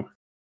 Me too.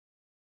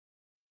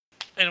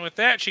 And with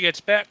that, she gets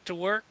back to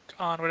work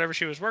on whatever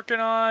she was working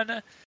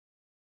on.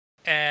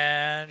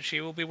 And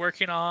she will be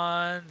working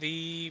on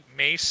the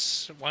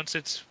mace once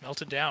it's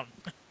melted down.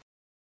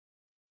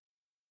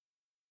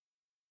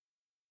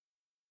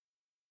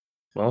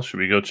 Well, should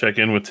we go check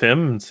in with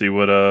Tim and see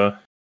what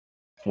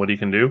he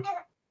can do?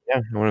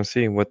 Yeah, I want to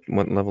see what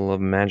level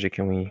of magic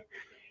can we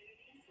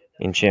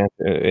enchant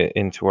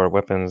into our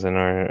weapons and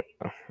our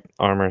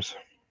armors.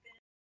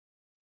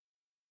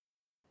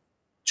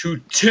 To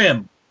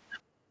Tim.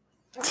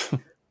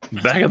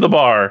 Back at the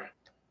bar.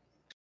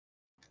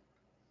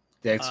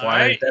 That's All why.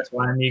 right. That's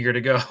why I'm eager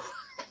to go.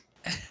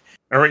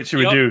 All right, should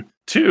we Yup. do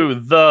to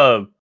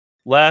the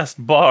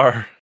last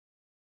bar?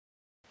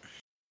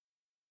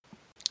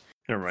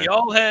 Never mind.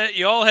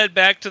 You all head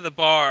back to the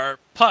bar.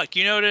 Puck,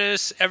 you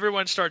notice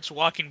everyone starts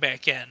walking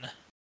back in.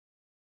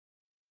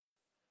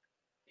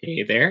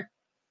 Hey there.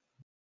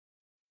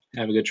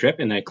 Have a good trip,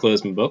 and I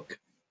close my book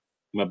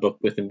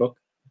within book.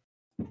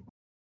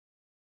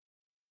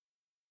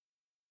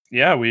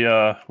 Yeah,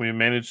 we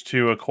managed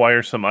to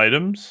acquire some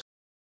items.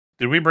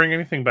 Did we bring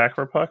anything back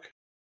for Puck?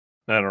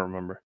 I don't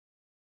remember.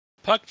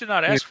 Puck did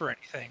not ask for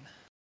anything.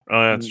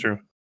 Oh, that's true.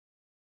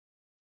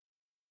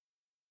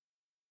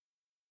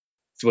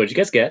 So what'd you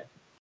guys get?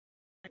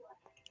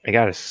 I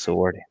got a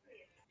sword.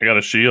 I got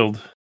a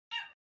shield.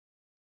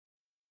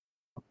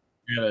 I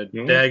got a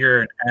Hmm.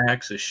 dagger, an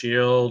axe, a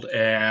shield,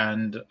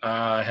 and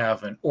I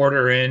have an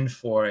order in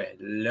for a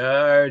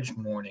large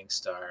morning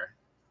star.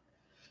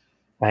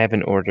 I have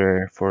an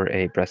order for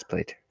a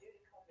breastplate.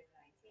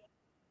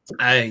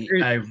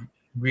 I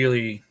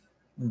really,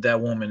 that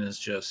woman is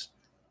just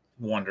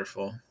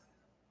wonderful.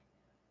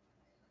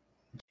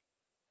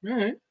 All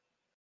right.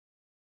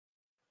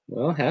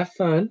 Well, have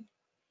fun.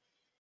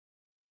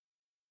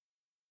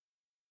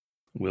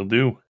 Will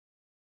do.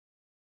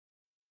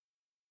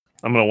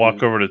 I'm gonna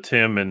walk over to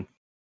Tim and,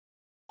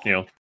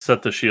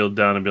 set the shield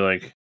down and be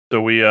like,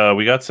 "So we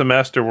got some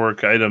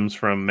masterwork items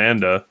from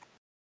Amanda.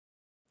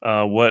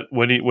 What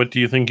do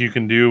you think you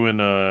can do, and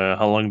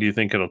how long do you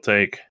think it'll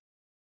take?"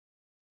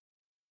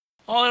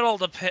 Well, it all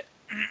depends.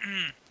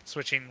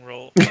 Switching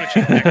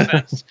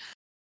accents.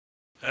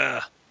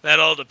 That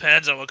all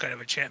depends on what kind of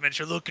enchantment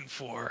you're looking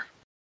for.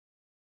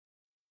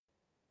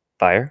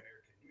 Fire?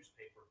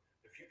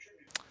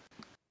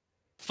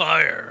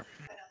 Fire.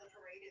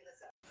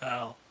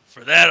 Well,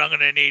 for that, I'm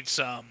gonna need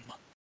some.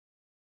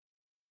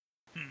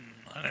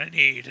 I'm gonna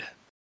need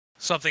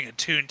something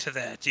attuned to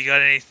that. You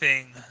got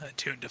anything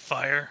attuned to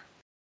fire?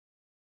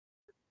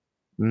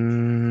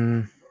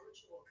 I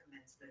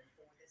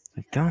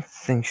don't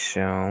think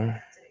so.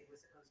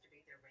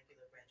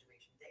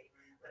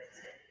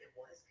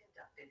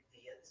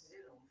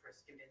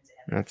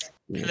 That's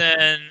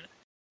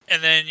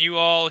And then you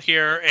all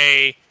hear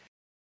a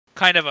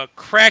kind of a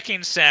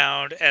cracking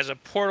sound as a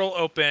portal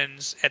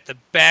opens at the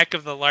back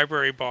of the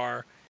library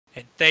bar,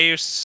 and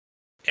Theus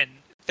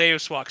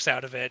walks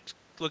out of it,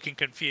 looking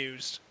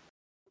confused.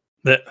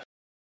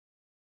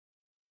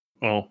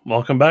 Well,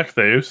 welcome back,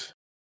 Theus.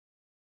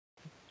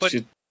 But-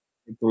 Should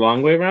the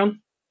long way around?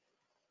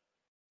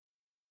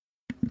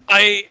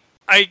 I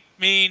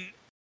mean,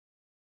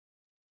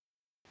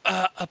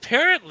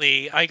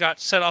 apparently I got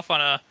set off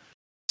on a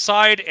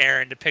side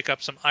errand to pick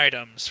up some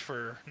items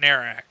for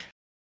Narak.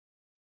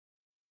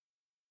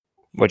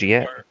 what'd you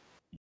get?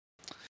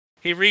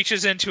 He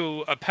reaches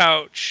into a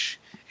pouch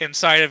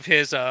inside of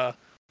his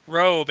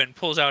robe and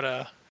pulls out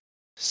a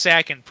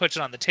sack and puts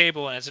it on the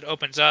table. And as it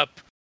opens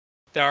up,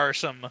 there are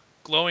some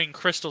glowing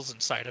crystals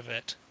inside of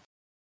it.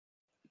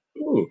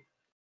 Ooh.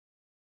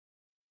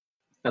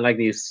 I like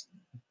these.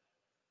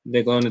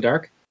 They glow in the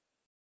dark?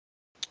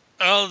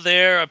 Oh,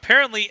 they're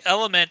apparently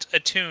element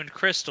attuned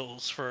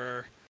crystals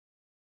for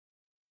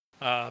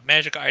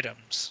magic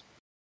items.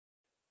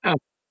 Oh.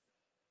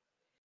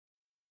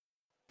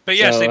 But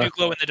yes, they So, do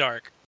glow in the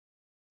dark.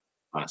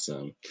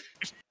 Awesome.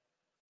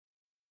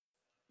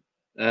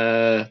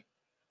 Let's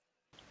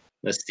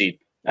see.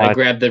 I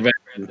grabbed the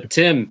veteran.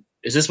 Tim,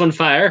 is this one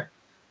fire?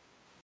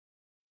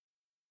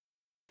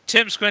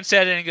 Tim squints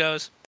at it and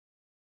goes,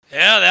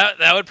 "Yeah,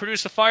 that would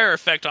produce a fire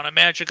effect on a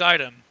magic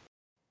item."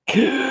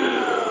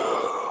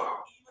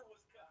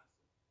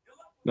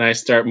 And I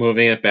start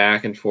moving it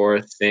back and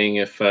forth, seeing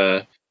if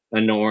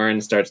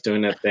Norn starts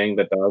doing that thing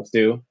that dogs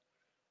do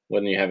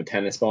when you have a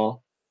tennis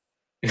ball.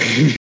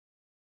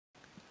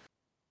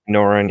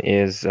 Norin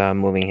is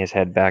moving his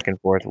head back and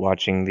forth,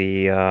 watching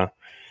the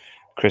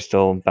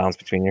crystal bounce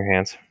between your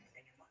hands.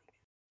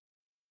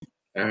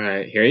 All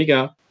right, here you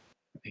go.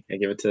 I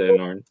give it to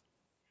Norn.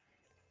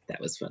 That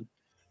was fun.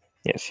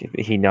 Yes,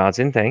 he nods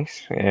in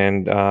thanks,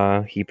 and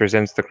he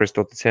presents the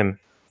crystal to Tim.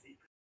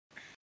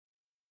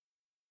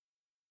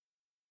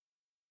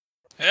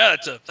 Yeah,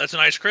 that's a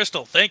nice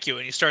crystal. Thank you.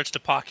 And he starts to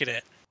pocket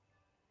it.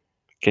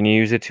 Can you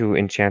use it to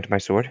enchant my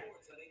sword?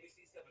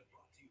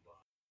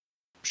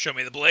 Show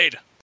me the blade.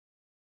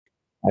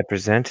 I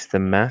present the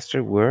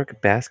masterwork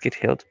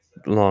basket-hilt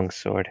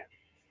longsword.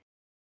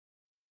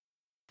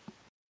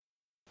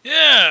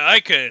 Yeah, I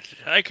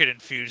could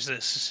infuse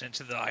this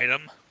into the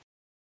item.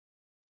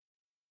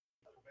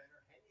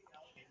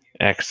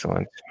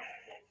 Excellent.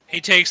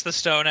 He takes the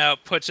stone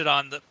out, puts it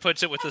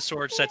with the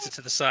sword, sets it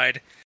to the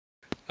side.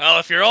 Well,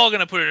 if you're all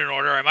gonna put it in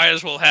order, I might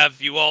as well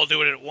have you all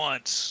do it at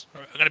once.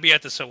 I'm gonna be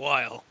at this a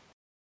while.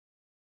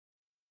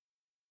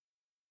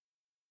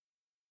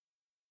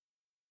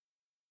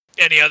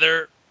 Any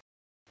other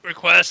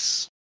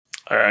requests?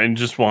 I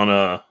just want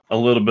a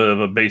little bit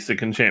of a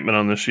basic enchantment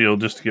on the shield,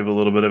 just to give a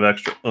little bit of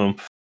extra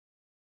oomph.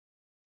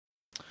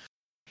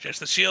 Just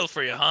the shield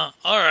for you, huh?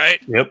 All right.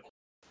 Yep.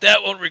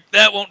 That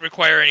won't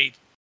require any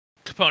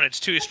components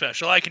too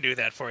special. I can do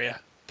that for you.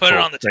 Put it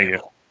Cool, on the thank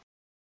table.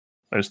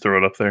 I just throw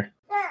it up there.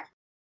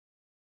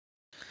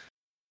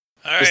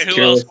 All right. Just Who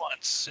curious. else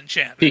wants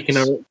enchantments? Speaking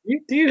of,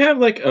 do you have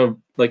like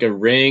a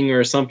ring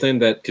or something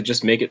that could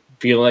just make it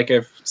feel like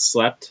I've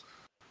slept?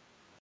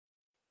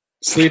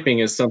 Sleeping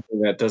is something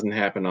that doesn't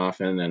happen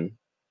often, and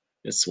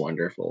it's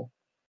wonderful.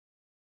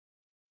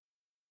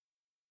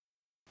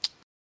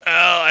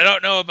 Well, I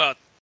don't know about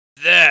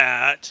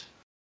that.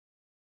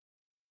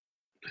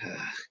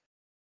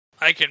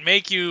 I can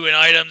make you an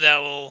item that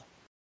will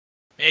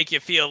make you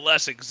feel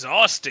less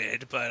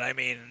exhausted, but I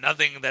mean,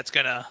 nothing that's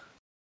gonna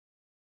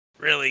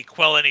really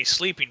quell any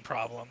sleeping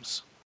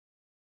problems.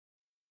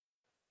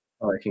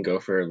 Oh, I can go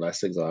for a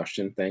less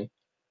exhaustion thing.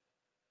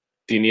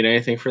 Do you need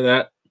anything for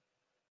that?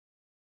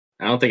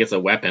 I don't think it's a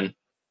weapon.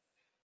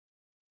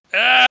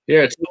 Ah,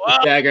 Here, take Well-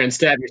 this dagger and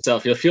stab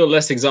yourself. You'll feel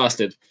less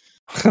exhausted.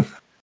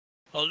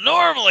 well,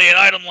 normally an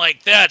item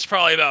like that's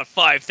probably about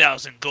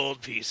 5,000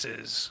 gold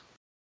pieces.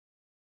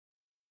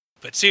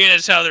 But seeing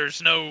as how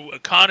there's no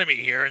economy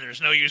here and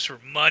there's no use for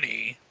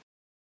money,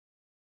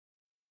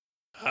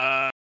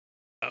 what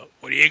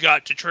do you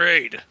got to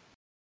trade?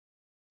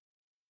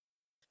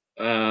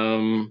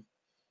 I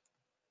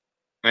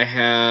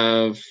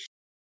have.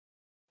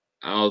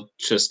 I'll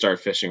just start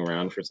fishing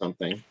around for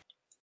something.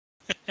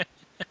 I'm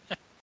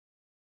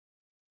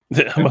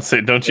gonna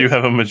say, don't you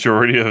have a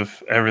majority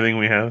of everything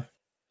we have?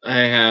 I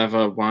have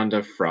a wand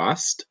of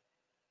frost.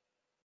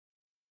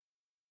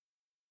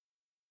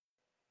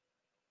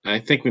 I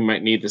think we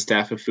might need the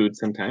staff of food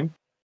sometime.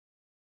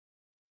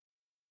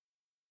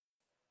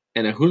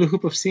 And a hula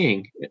hoop of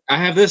seeing. I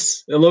have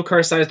this, a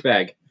low-car sized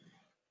bag.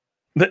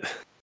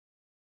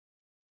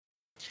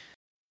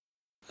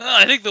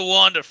 I think the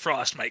Wand of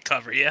Frost might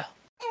cover you.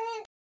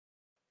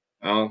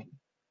 I'll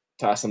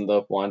toss him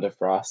the wand of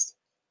frost.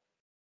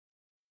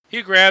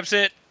 He grabs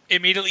it,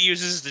 immediately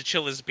uses to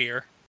chill his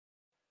beer.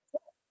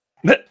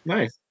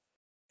 Nice.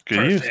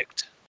 Good use.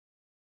 Perfect.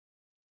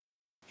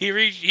 He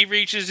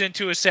reaches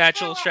into a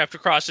satchel strapped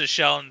across his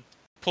shell and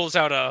pulls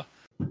out a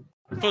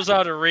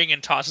ring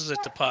and tosses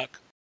it to Puck.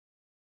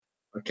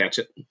 I'll catch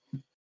it.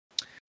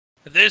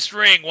 This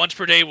ring, once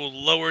per day, will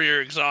lower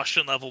your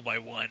exhaustion level by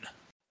 1.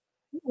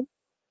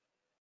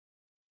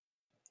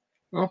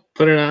 I'll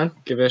put it on.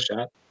 Give it a shot.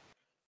 I'm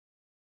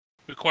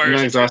Requires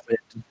not a exhausted.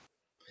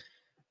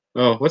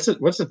 Oh,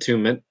 what's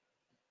attunement?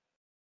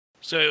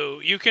 So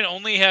you can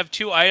only have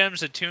 2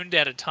 items attuned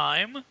at a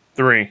time.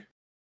 3.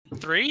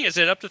 3? Is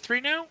it up to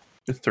 3 now?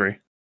 It's 3.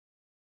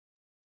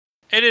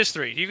 It is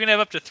 3. You can have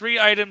up to 3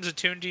 items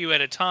attuned to you at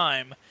a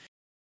time,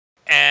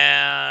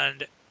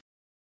 and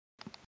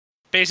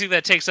basically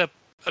that takes up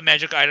a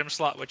magic item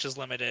slot, which is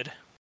limited.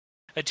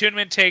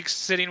 Attunement takes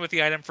sitting with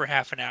the item for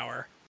half an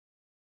hour.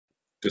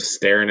 Just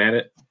staring at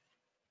it.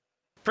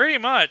 Pretty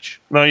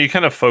much. No, you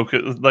kind of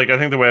focus. Like, I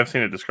think the way I've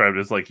seen it described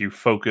is like you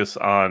focus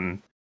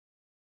on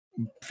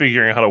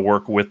figuring out how to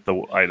work with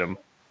the item.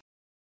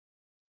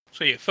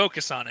 So you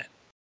focus on it.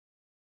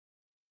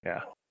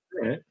 Yeah.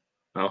 All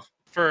right.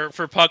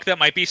 For Puck that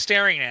might be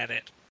staring at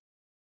it.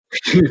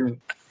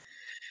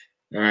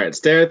 All right.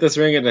 Stare at this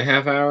ring in a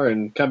half hour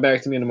and come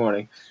back to me in the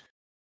morning.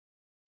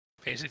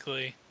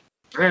 Basically.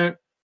 All right.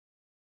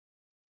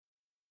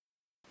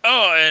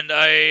 Oh, and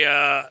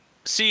I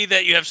see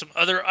that you have some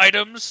other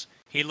items.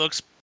 He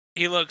looks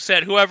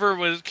at whoever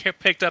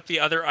picked up the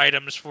other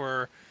items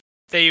for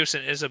Theus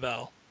and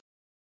Isabel.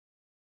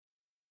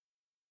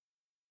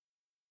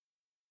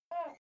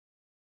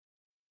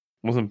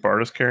 Wasn't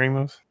Bardus carrying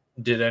those?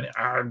 Did any?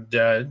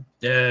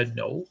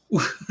 No.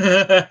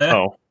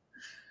 Oh.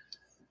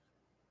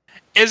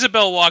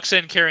 Isabel walks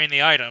in carrying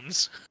the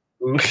items.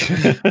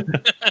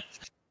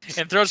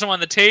 and throws them on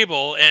the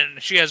table,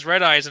 and she has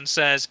red eyes and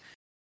says,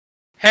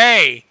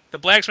 "Hey, the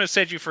blacksmith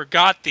said you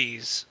forgot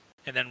these,"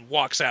 and then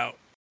walks out.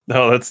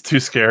 No, that's too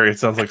scary. It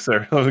sounds like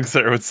Sarah. Something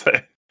Sarah would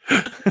say.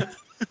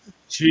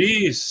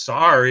 Geez,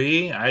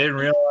 sorry. I didn't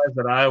realize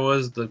that I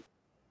was the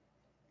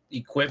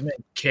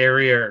equipment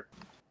carrier.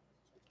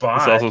 Bye.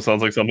 This also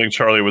sounds like something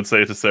Charlie would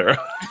say to Sarah.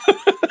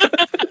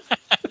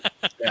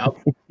 Yep.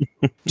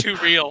 Too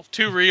real.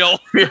 Too real.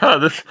 Yeah,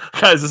 this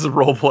is a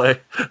role play.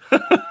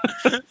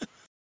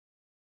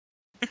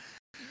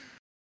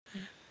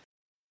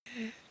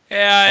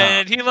 Yeah,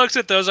 and he looks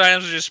at those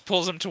items and just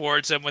pulls them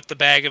towards him with the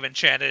bag of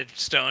enchanted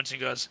stones and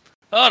goes,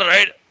 "All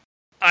right,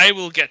 I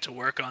will get to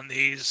work on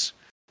these.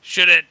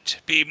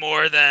 Shouldn't be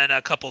more than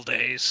a couple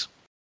days."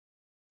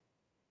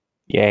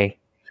 Yay.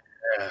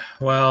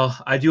 Well,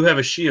 I do have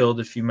a shield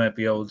if you might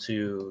be able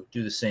to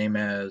do the same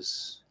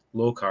as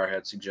Lokar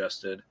had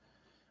suggested.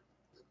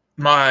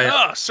 My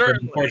Oh,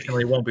 certainly.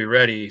 unfortunately won't be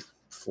ready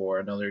for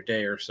another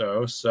day or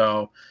so,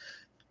 so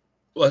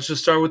let's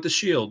just start with the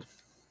shield.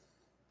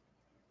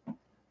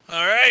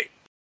 All right,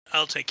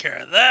 I'll take care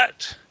of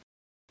that.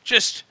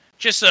 Just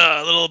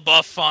a little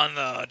buff on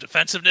the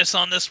defensiveness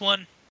on this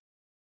one.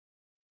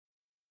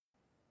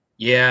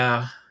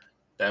 Yeah,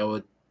 that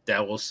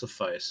will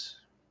suffice,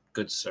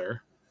 good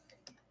sir.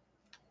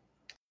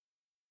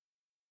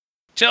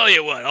 Tell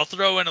you what, I'll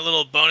throw in a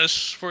little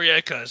bonus for you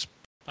because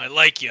I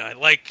like you. I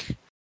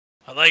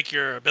like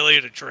your ability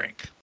to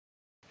drink.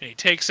 And he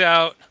takes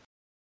out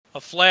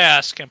a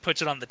flask and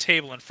puts it on the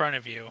table in front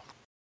of you.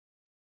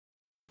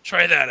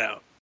 Try that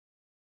out.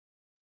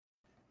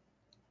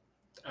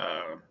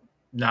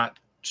 Not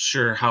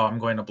sure how I'm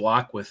going to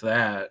block with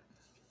that.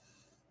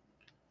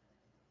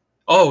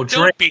 Oh,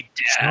 Don't be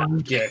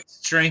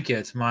daft. drink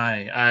it.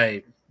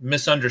 I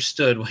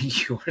misunderstood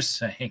what you were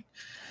saying.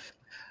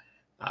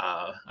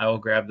 I will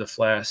grab the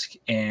flask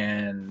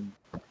and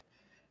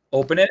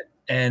open it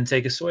and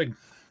take a swig.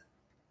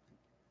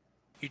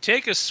 You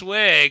take a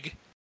swig,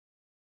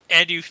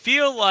 and you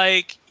feel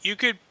like you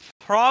could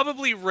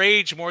probably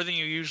rage more than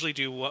you usually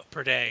do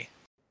per day.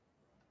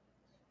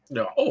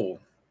 No, oh,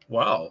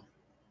 wow.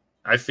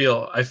 I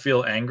feel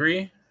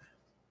angry.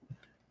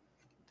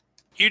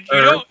 You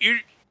don't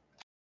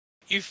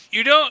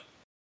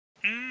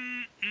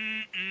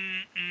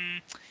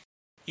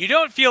you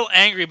don't feel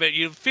angry, but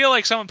you feel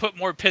like someone put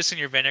more piss in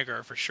your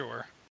vinegar for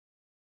sure.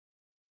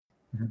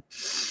 The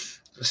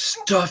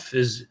stuff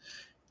is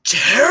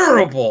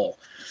terrible.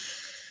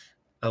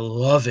 I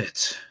love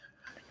it.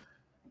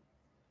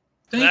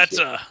 Thank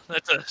you.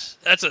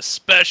 That's a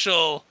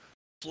special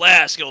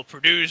flask. It'll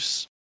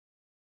produce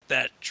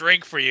that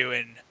drink for you,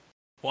 and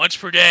once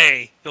per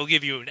day, it'll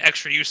give you an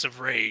extra use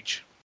of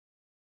rage.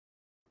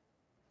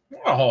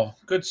 Oh,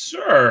 good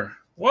sir.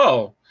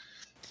 Well,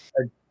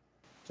 I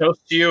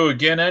toast to you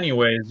again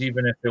anyways,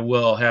 even if it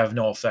will have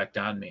no effect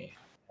on me.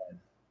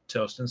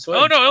 Toast and swig.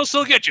 Oh no, it'll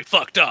still get you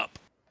fucked up.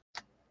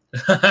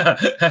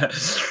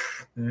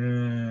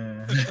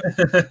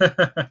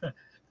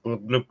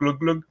 Glug, glug, glug,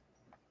 glug.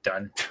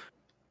 Done.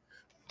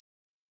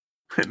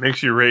 It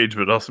makes you rage,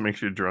 but it also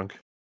makes you drunk.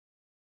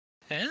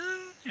 Yeah,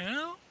 you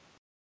know.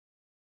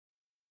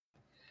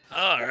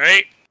 All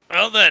right.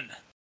 Well then,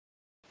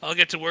 I'll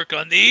get to work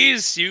on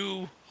these.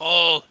 You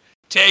all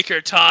take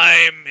your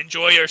time,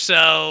 enjoy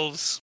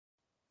yourselves.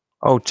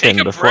 Oh, Tim,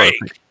 Take a break.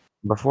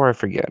 before I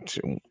forget,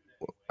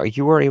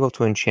 you were able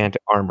to enchant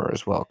armor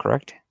as well,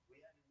 correct?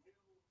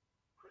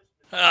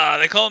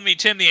 They call me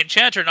Tim the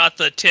Enchanter, not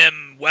the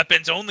Tim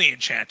Weapons Only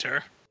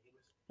Enchanter.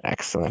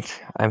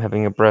 Excellent. I'm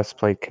having a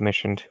breastplate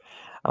commissioned.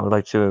 I would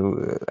like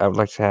to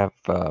have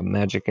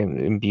magic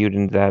imbued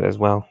into that as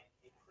well.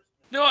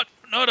 Not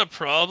a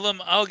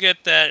problem. I'll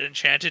get that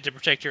enchanted to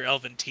protect your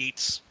elven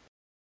teats.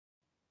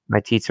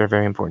 My teats are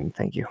very important.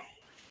 Thank you.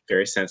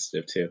 Very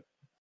sensitive too.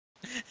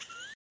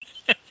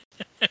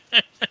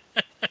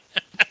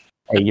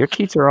 Hey, your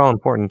teats are all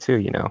important too,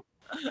 you know.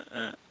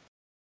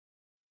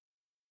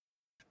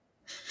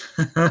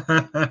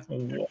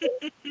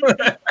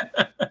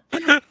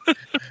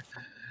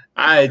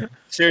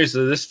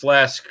 Seriously, this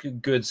flask,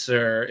 good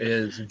sir,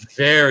 is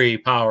very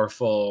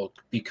powerful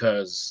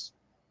because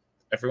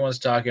everyone's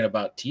talking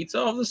about teats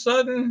all of a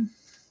sudden,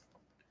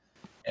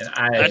 and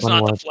That's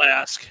not the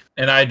flask.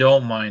 And I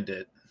don't mind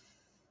it.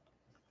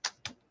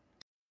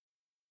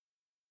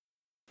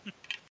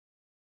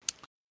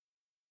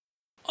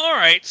 All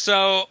right,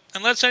 so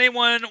unless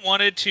anyone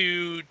wanted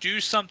to do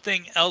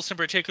something else in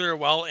particular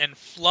while in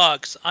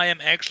Flux, I am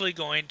actually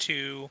going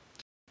to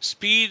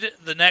speed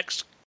the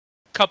next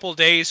couple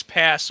days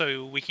past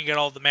so we can get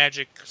all the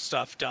magic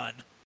stuff done.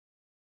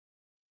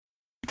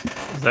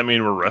 Does that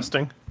mean we're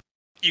resting?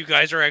 You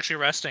guys are actually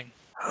resting.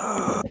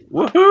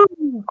 Woohoo!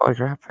 Holy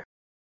crap.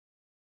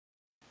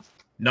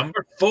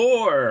 Number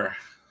 4.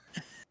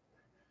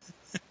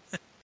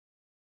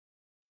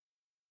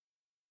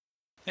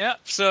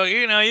 Yep, so,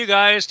 you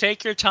guys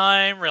take your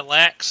time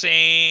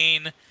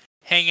relaxing,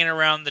 hanging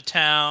around the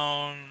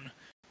town,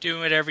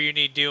 doing whatever you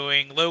need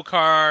doing.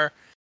 Lokar,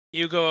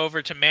 you go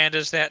over to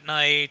Manda's that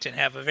night and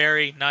have a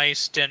very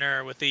nice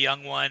dinner with the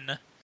young one.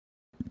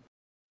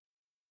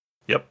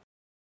 Yep.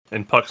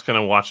 And Puck's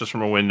gonna watch us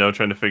from a window,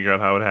 trying to figure out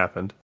how it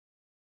happened.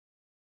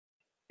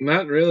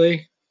 Not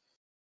really.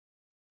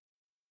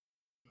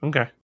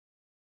 Okay.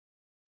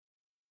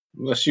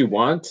 Unless you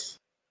want.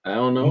 I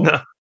don't know.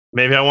 No.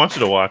 Maybe I want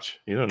you to watch.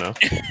 You don't know.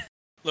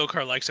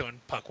 Lokar likes it when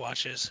Puck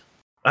watches.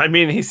 I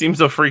mean, he seems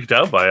so freaked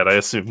out by it. I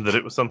assumed that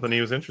it was something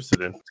he was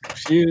interested in.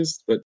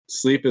 Confused, but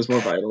sleep is more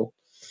vital.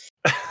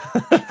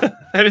 I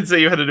didn't say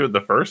you had to do it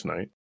the first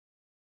night.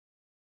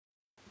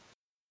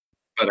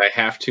 But I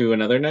have to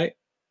another night?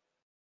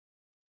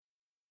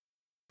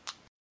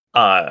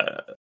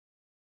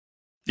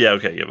 Yeah,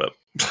 okay, give up.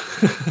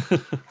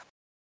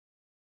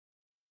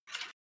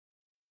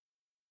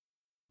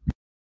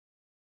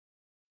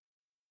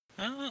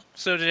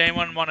 So did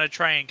anyone want to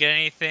try and do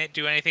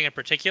anything in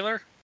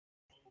particular?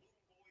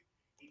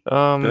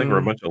 I think we're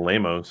a bunch of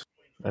lamos.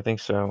 I think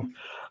so.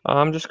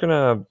 I'm just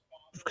gonna,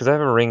 because I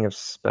have a ring of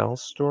spell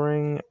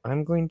storing.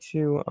 I'm going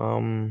to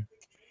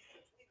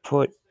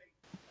put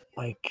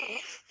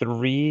like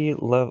 3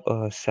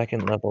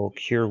 second level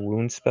cure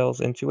wound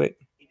spells into it.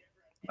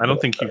 I don't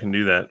think you can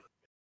do that.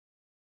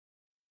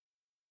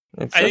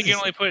 It I think says you can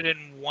only put it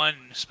in one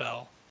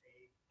spell.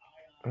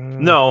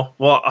 No.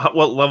 Well,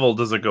 what level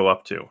does it go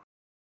up to?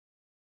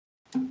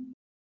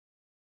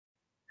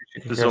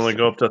 Does it only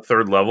go up to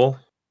 3rd level?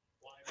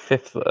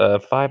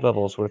 5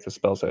 levels worth of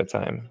spells at a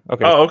time.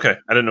 Okay. Oh, okay.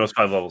 I didn't know it was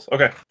 5 levels.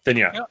 Okay, then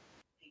yeah. Yep.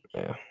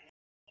 Yeah.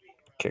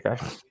 Okay,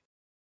 guys.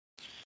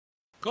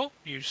 Cool.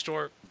 You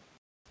store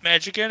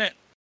magic in it.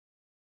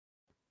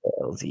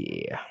 Spells,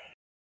 yeah.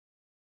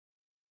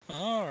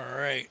 All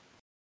right.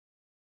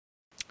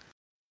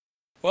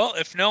 Well,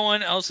 if no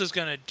one else is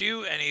going to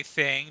do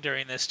anything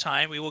during this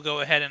time, we will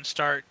go ahead and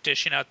start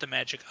dishing out the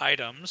magic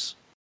items.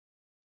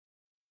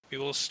 We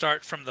will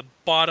start from the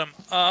bottom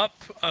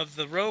up of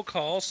the roll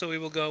call, so we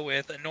will go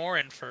with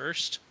Anoran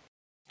first.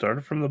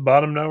 Started from the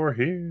bottom, now we're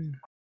here.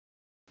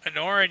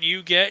 Anoran,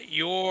 you get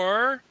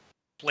your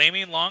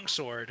Flaming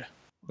Longsword.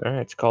 All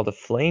right, it's called a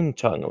Flame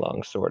Tongue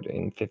Longsword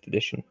in 5th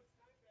edition.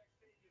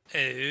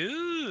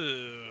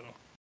 Ooh.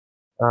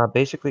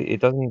 Basically, it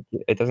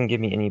doesn't give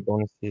me any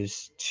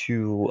bonuses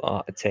to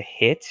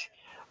hit,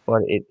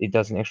 but it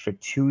does an extra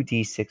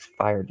 2d6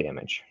 fire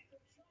damage.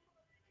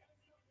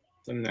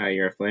 So now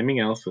you're a flaming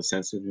elf with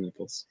sensitive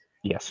nipples.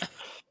 Yes.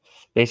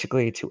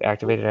 Basically, to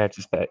activate it, I have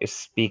to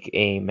speak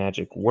a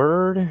magic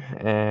word,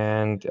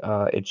 and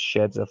it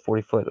sheds a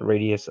 40-foot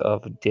radius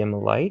of dim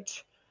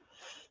light,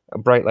 a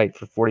bright light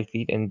for 40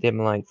 feet, and dim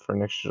light for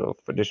an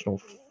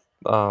additional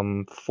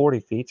 40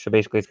 feet. So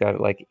basically, it's got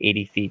like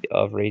 80 feet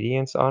of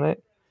radiance on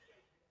it.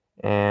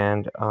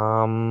 And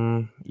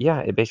yeah,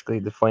 it basically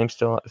the flames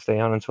still stay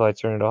on until I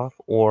turn it off,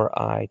 or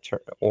I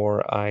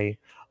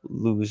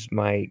lose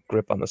my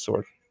grip on the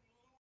sword.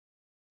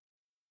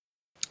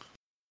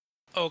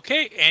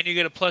 Okay, and you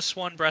get a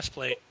 +1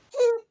 breastplate.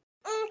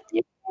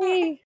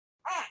 Yay.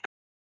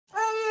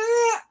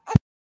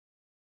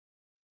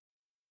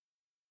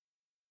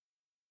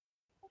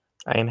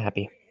 I am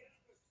happy.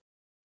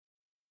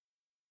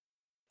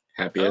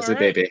 Happy as a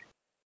Alright. baby.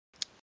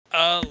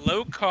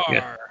 Lokar.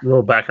 Yeah. A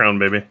little background,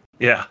 baby.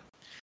 Yeah.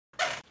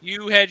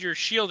 You had your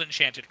shield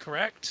enchanted,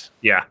 correct?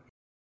 Yeah.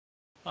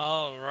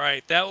 All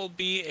right, that will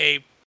be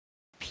a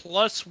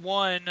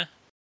 +1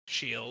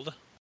 shield.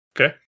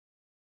 Okay.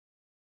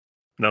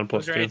 Not a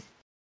Was there, +2.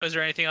 was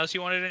there anything else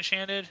you wanted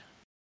enchanted?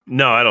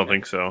 No, I don't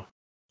think so.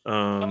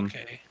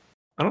 Okay.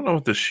 I don't know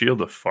what the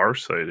Shield of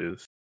Farsight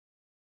is.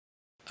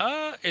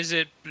 Is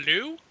it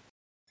blue?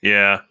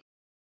 Yeah.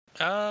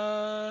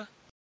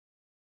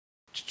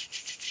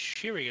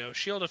 Here we go.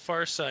 Shield of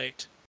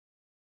Farsight.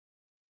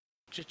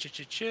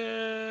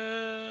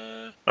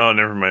 Oh,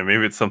 never mind.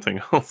 Maybe it's something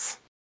else.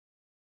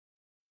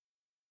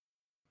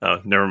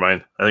 Oh, never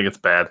mind. I think it's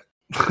bad.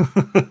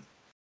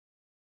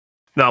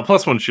 No,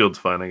 +1 shield's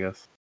fine, I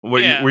guess.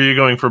 Yeah. Were you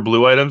going for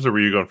blue items or were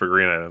you going for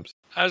green items?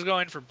 I was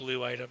going for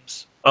blue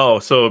items. Oh,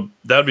 so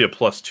that would be a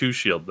 +2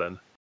 shield then.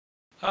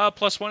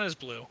 +1 is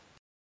blue.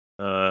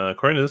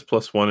 According to this,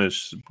 +1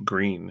 is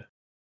green.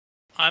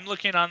 I'm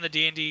looking on the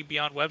D&D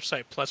Beyond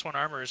website. +1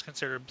 armor is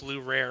considered blue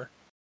rare.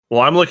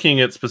 Well, I'm looking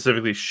at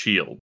specifically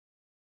shield.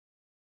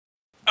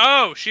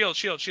 Oh, shield.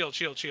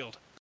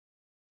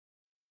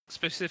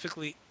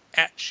 Specifically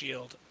at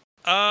shield.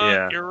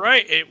 Yeah. You're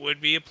right. It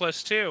would be a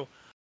 +2.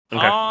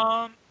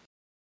 Okay.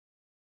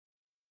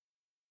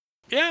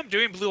 Yeah, I'm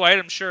doing blue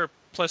item. Sure,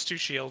 +2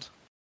 shield.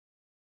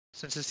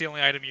 Since it's the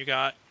only item you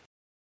got.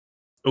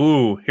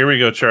 Ooh, here we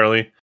go,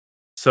 Charlie.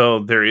 So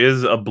there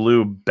is a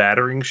blue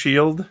battering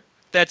shield.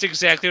 That's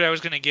exactly what I was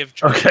going to give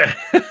Charlie. Okay.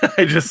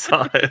 I just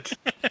saw it.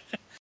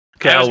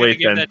 Okay, I was I'll going to wait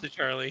give then. that to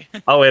Charlie.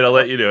 I'll wait. I'll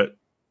let you do it.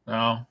 Oh.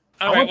 All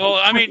right. Well,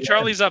 I mean,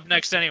 Charlie's up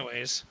next,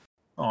 anyways.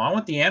 Oh, I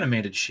want the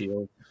animated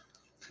shield.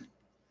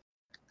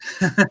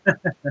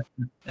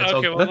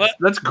 Okay, well,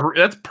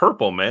 That's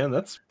purple, man.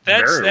 That's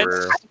very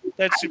rare.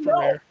 That's super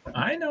rare.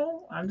 I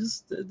know.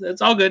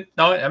 It's all good.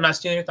 No, I'm not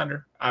stealing your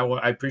thunder.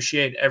 I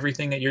appreciate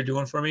everything that you're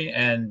doing for me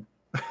and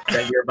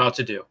that you're about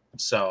to do.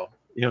 So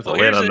You have to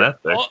land on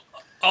that thing.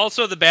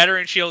 Also, the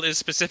battering shield is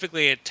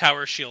specifically a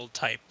tower shield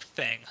type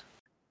thing.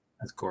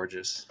 That's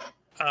gorgeous.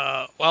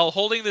 While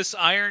holding this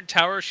iron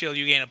tower shield,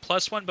 you gain a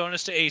 +1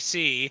 bonus to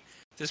AC.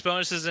 This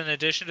bonus is in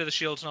addition to the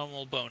shield's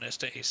normal bonus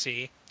to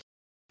AC.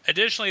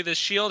 Additionally, this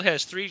shield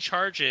has 3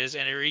 charges,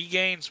 and it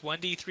regains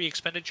 1d3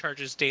 expended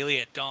charges daily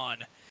at dawn.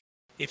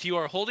 If you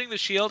are holding the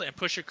shield and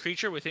push a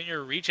creature within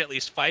your reach at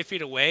least 5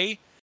 feet away,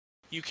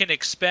 you can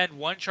expend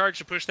 1 charge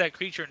to push that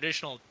creature an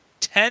additional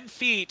 10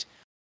 feet,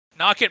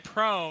 knock it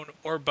prone,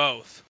 or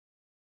both.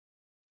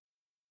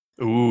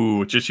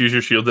 Ooh, just use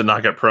your shield to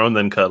knock it prone,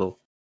 then cuddle.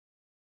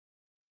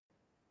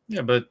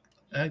 Yeah, but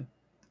I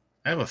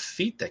have a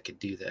feat that could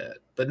do that.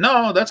 But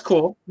no, that's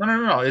cool.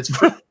 No. It's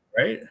free,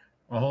 right?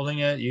 While holding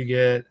it, you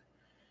get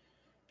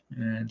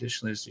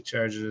additionally 3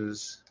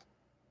 charges.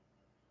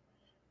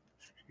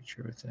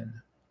 Creature within.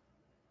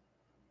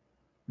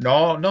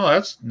 No,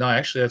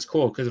 actually that's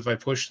cool because if I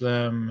push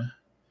them,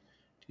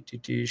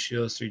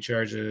 shields 3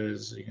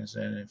 charges. You can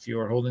send if you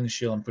are holding the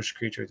shield and push a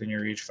creature within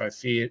your reach 5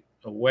 feet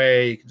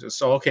away.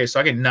 So I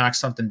can knock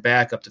something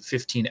back up to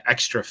 15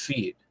 extra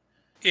feet.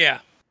 Yeah.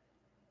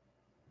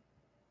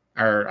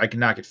 Or I can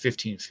knock it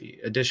 15 feet.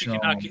 Additional.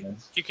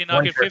 You can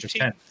knock it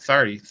 15.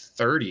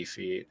 30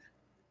 feet.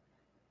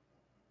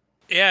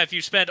 Yeah, if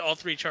you spend all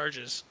 3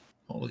 charges.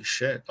 Holy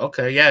shit.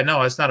 Okay, yeah,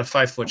 no, it's not a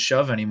 5-foot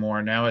shove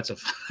anymore. Now it's a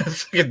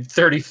fucking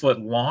 30-foot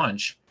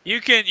launch.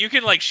 You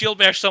can like shield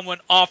bash someone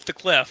off the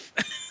cliff.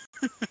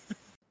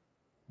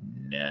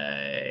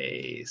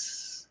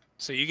 Nice.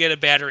 So you get a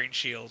battering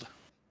shield.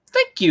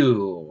 Thank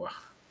you.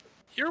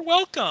 You're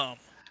welcome.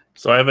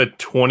 So I have a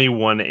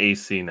 21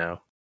 AC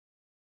now.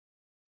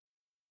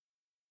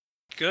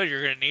 Good,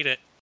 you're gonna need it.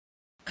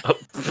 Oh.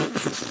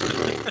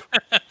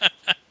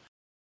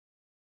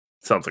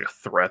 Sounds like a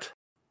threat.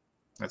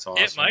 That's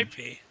awesome. It might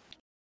be.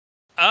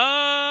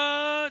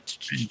 Was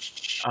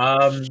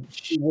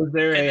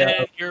there and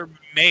then your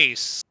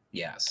mace.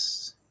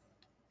 Yes.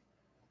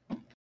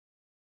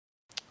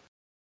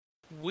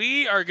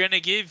 We are gonna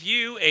give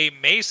you a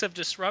Mace of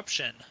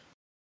Disruption.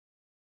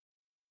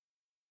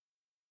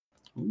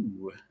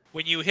 Ooh.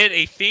 When you hit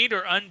a fiend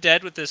or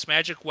undead with this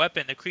magic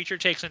weapon, the creature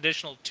takes an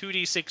additional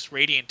 2d6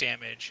 radiant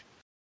damage.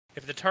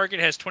 If the target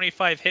has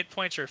 25 hit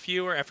points or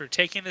fewer after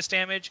taking this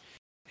damage,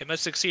 it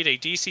must succeed a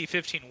DC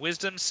 15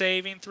 Wisdom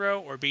saving throw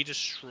or be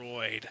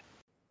destroyed.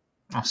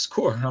 Oh,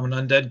 score. I'm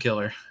an undead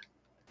killer.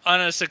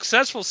 On a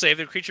successful save,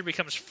 the creature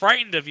becomes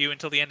frightened of you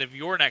until the end of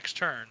your next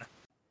turn. I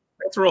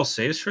have to roll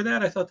saves for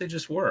that? I thought they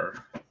just were.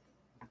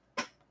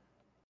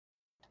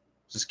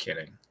 Just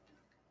kidding.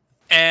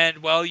 And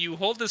while you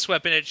hold this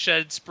weapon, it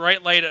sheds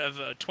bright light of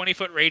a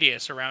 20-foot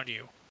radius around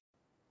you.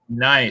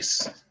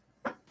 Nice.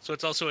 So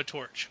it's also a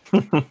torch.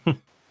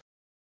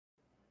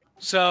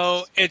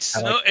 So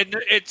it's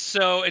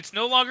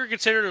no longer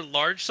considered a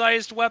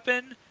large-sized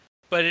weapon,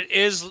 but it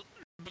is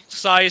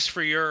sized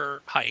for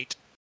your height.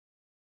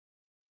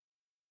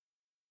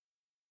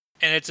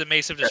 And it's a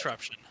Mace of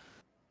Disruption.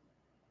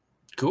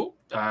 Cool.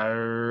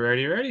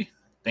 Ready.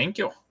 Thank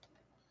you.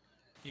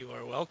 You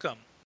are welcome.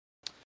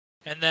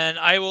 And then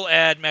I will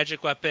add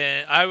magic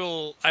weapon. I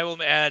will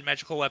add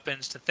magical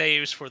weapons to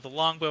Theus for the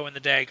longbow and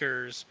the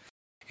daggers,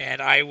 and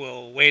I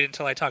will wait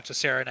until I talk to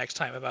Sarah next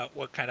time about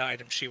what kind of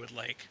items she would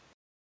like.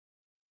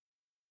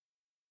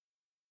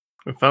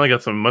 We finally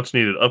got some much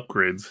needed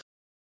upgrades.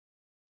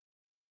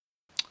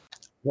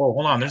 Whoa,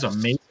 hold on. There's a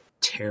Mace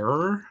of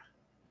Terror?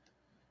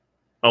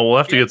 Oh, we'll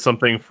have to get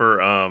something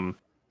for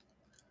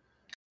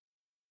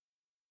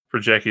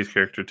Jackie's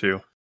character too.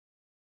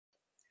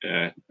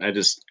 I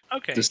just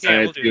Okay,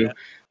 decided we'll do that.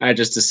 I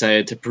just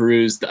decided to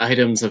peruse the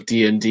items of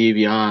D&D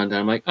Beyond.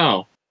 I'm like,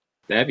 oh,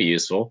 that'd be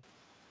useful.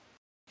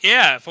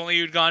 Yeah, if only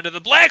you'd gone to the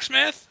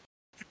blacksmith.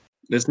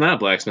 It's not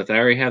blacksmith. I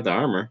already have the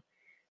armor.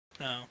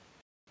 No.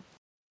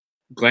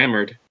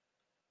 Glamored.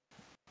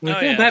 Like, Oh,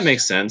 yeah, yes. that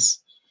makes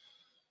sense.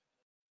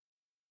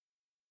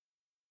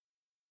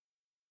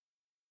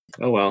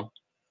 Oh well.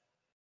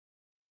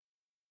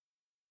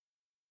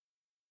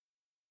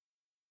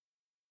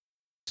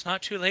 It's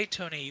not too late,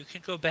 Tony. You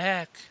can go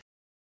back.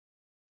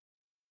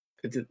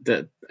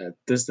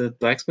 Does the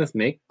blacksmith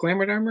make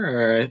glamored armor,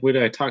 or would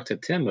I talk to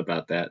Tim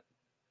about that?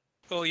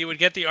 Well, you would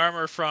get the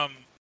armor from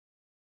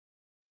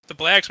the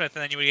blacksmith,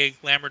 and then you would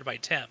get glamored by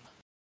Tim.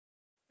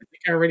 I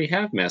think I already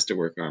have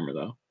masterwork armor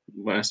though.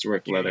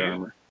 Masterwork Do leather you?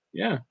 armor.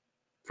 Yeah,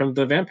 from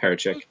the vampire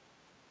chick.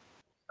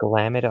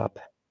 Glam it up.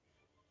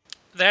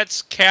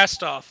 That's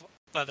cast-off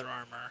leather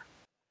armor.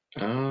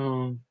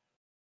 Oh,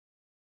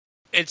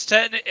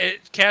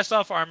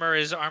 Cast-off armor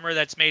is armor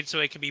that's made so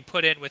it can be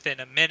put in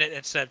within a minute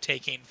instead of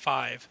taking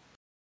 5.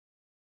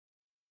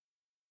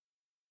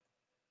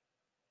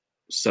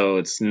 so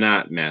it's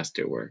not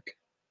masterwork.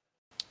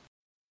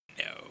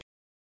 No.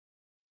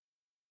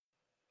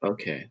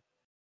 Okay.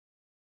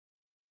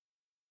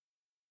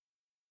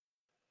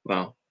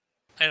 Well,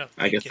 I don't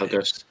I think guess I'll it go.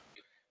 is.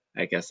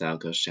 I guess I'll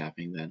go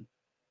shopping then.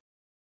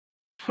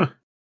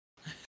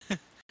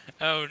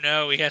 Oh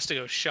no, he has to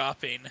go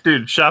shopping.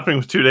 Dude, shopping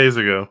was 2 days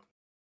ago.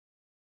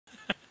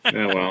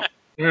 Oh well.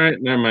 All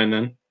right, never mind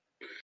then.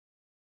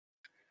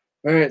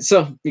 All right,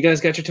 so you guys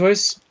got your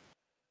toys?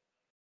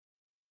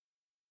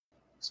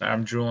 So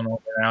I'm drooling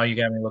over now. You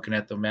got me looking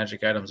at the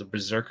magic items. A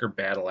Berserker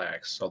Battle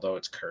Axe, although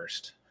it's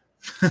cursed.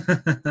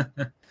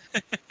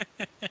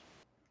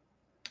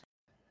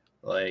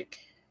 like,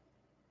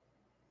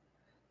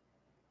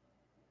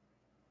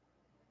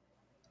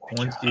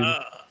 once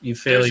you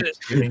fail your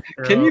saving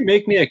throw, Can you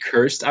make me a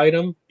cursed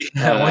item?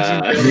 once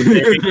you fail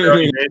your saving throw,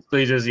 you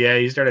basically just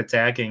you start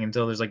attacking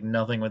until there's like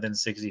nothing within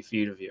 60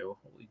 feet of you.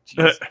 Holy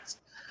Jesus.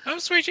 Oh,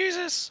 sweet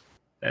Jesus.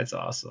 That's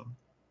awesome.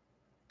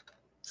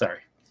 Sorry.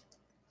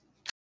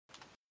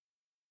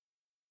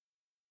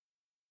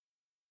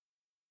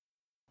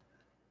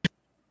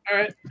 All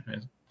right.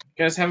 You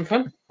guys having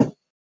fun?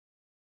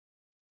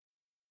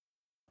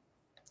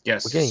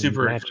 Yes, We're getting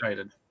super magic.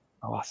 excited.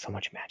 Oh, so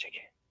much magic.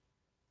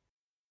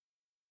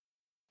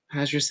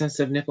 How's your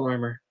sensitive nipple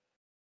armor?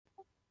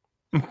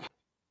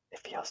 It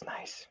feels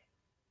nice.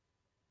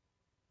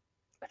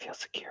 I feel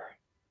secure.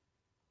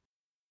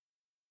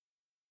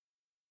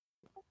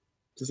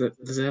 Does it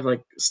have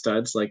like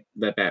studs like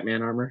that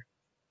Batman armor?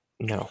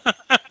 No.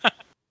 I'm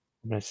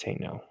gonna say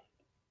no.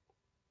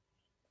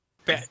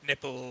 Bat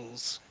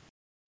nipples.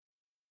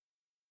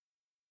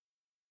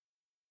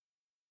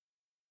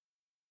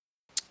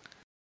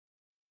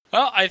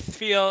 Well, I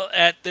feel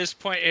at this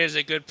point it is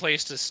a good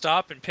place to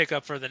stop and pick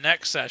up for the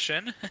next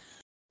session.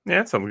 Yeah,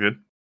 that sounds good.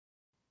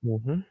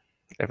 Mm-hmm. So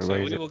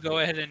Everybody's we will go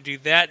ahead and do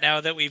that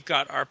now that we've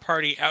got our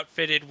party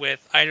outfitted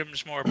with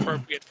items more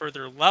appropriate for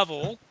their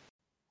level.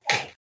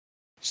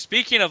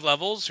 Speaking of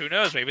levels, who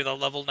knows? Maybe they'll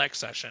level next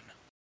session.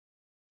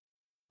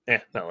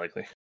 Yeah, not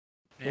likely.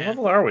 What Yeah.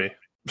 level are we?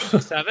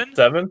 7?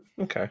 7?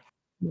 Okay.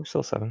 We're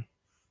still 7.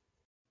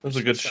 That was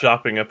a good Seven.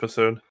 shopping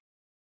episode.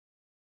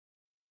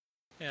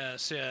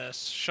 Yes,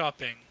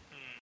 shopping.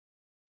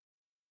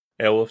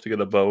 Yeah, we'll have to get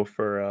a bow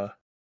for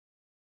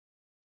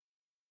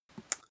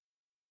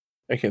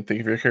I can't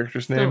think of your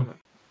character's name.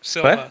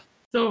 Silva.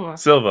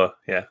 Silva.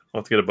 Yeah,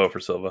 we'll have to get a bow for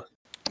Silva.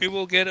 We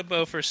will get a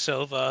bow for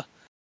Silva.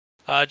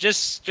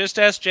 Just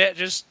ask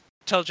just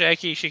tell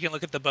Jackie she can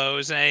look at the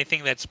bows and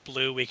anything that's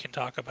blue we can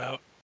talk about.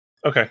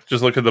 Okay,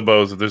 just look at the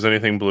bows. If there's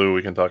anything blue,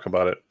 we can talk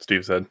about it,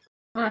 Steve said.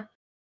 Alright.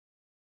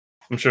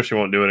 I'm sure she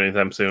won't do it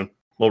anytime soon.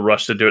 We'll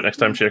rush to do it next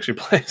time she actually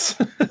plays.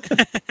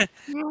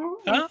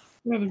 Huh?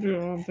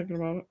 I'm thinking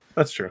about it.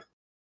 That's true.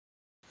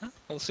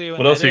 We'll see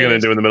What else are you going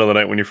to do in the middle of the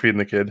night when you're feeding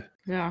the kid?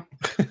 Yeah.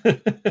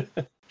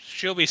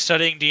 She'll be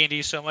studying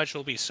D&D so much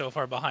we'll be so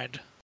far behind.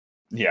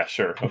 Yeah,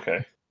 sure.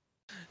 Okay.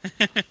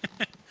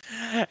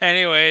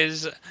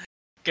 Anyways,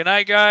 good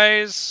night,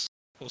 guys.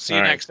 We'll see you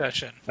All right. next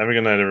session. Have a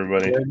good night,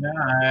 everybody. Good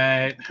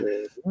night.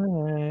 Good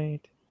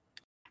night.